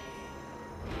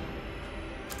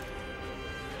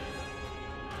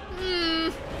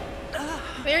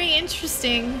 Very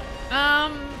interesting.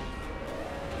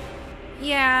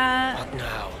 Yeah. What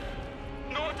now?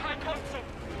 No attack, Consul!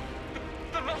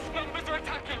 The lost numbers are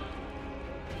attacking!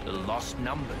 The lost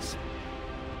numbers?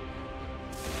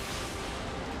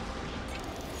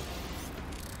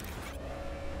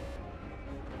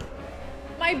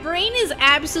 My brain is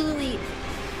absolutely...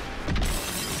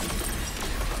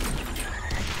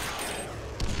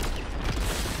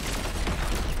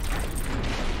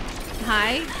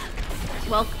 Hi.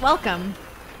 Welcome.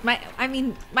 I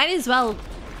mean, might as well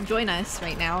join us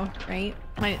right now, right?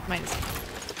 Might as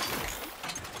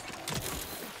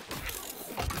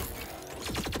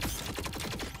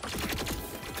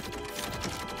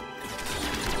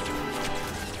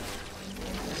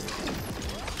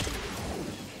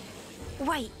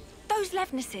Wait, those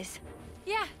Levnesses.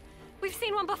 Yeah, we've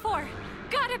seen one before.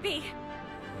 Gotta be.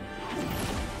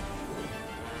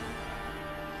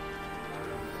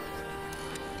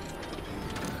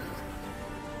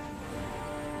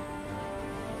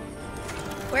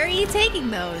 Where are you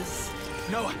taking those?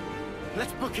 Noah,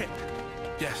 let's book it.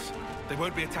 Yes, they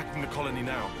won't be attacking the colony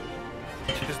now.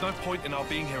 There's no point in our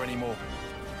being here anymore.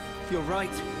 You're right.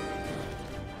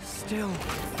 Still...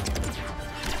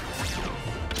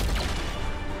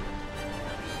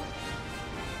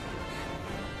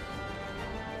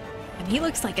 And he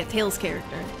looks like a Tales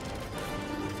character.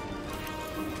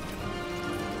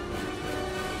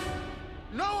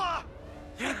 Noah!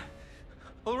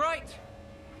 All right.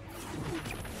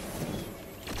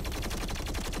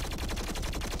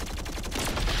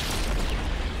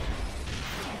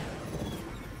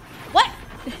 What?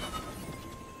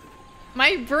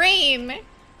 My brain.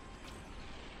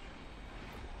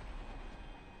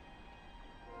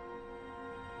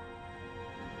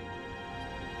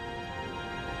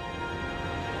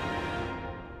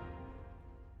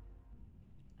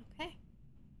 Okay.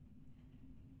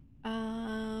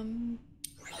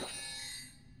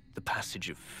 The passage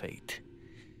of fate.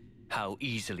 How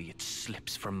easily it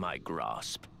slips from my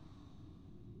grasp.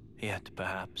 Yet,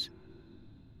 perhaps,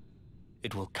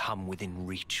 it will come within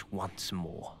reach once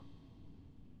more.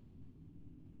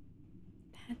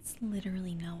 That's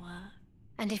literally Noah.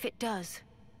 And if it does,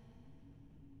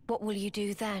 what will you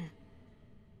do then?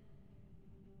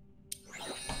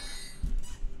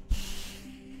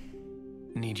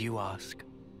 Need you ask?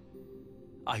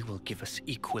 I will give us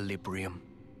equilibrium.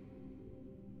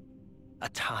 A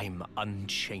time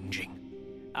unchanging.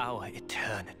 Our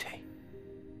eternity.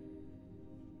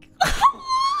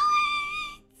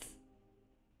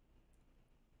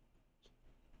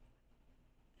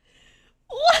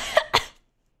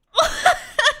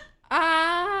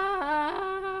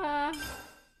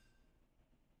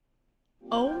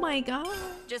 Oh my god.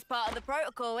 Just part of the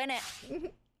protocol, innit?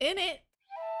 In it.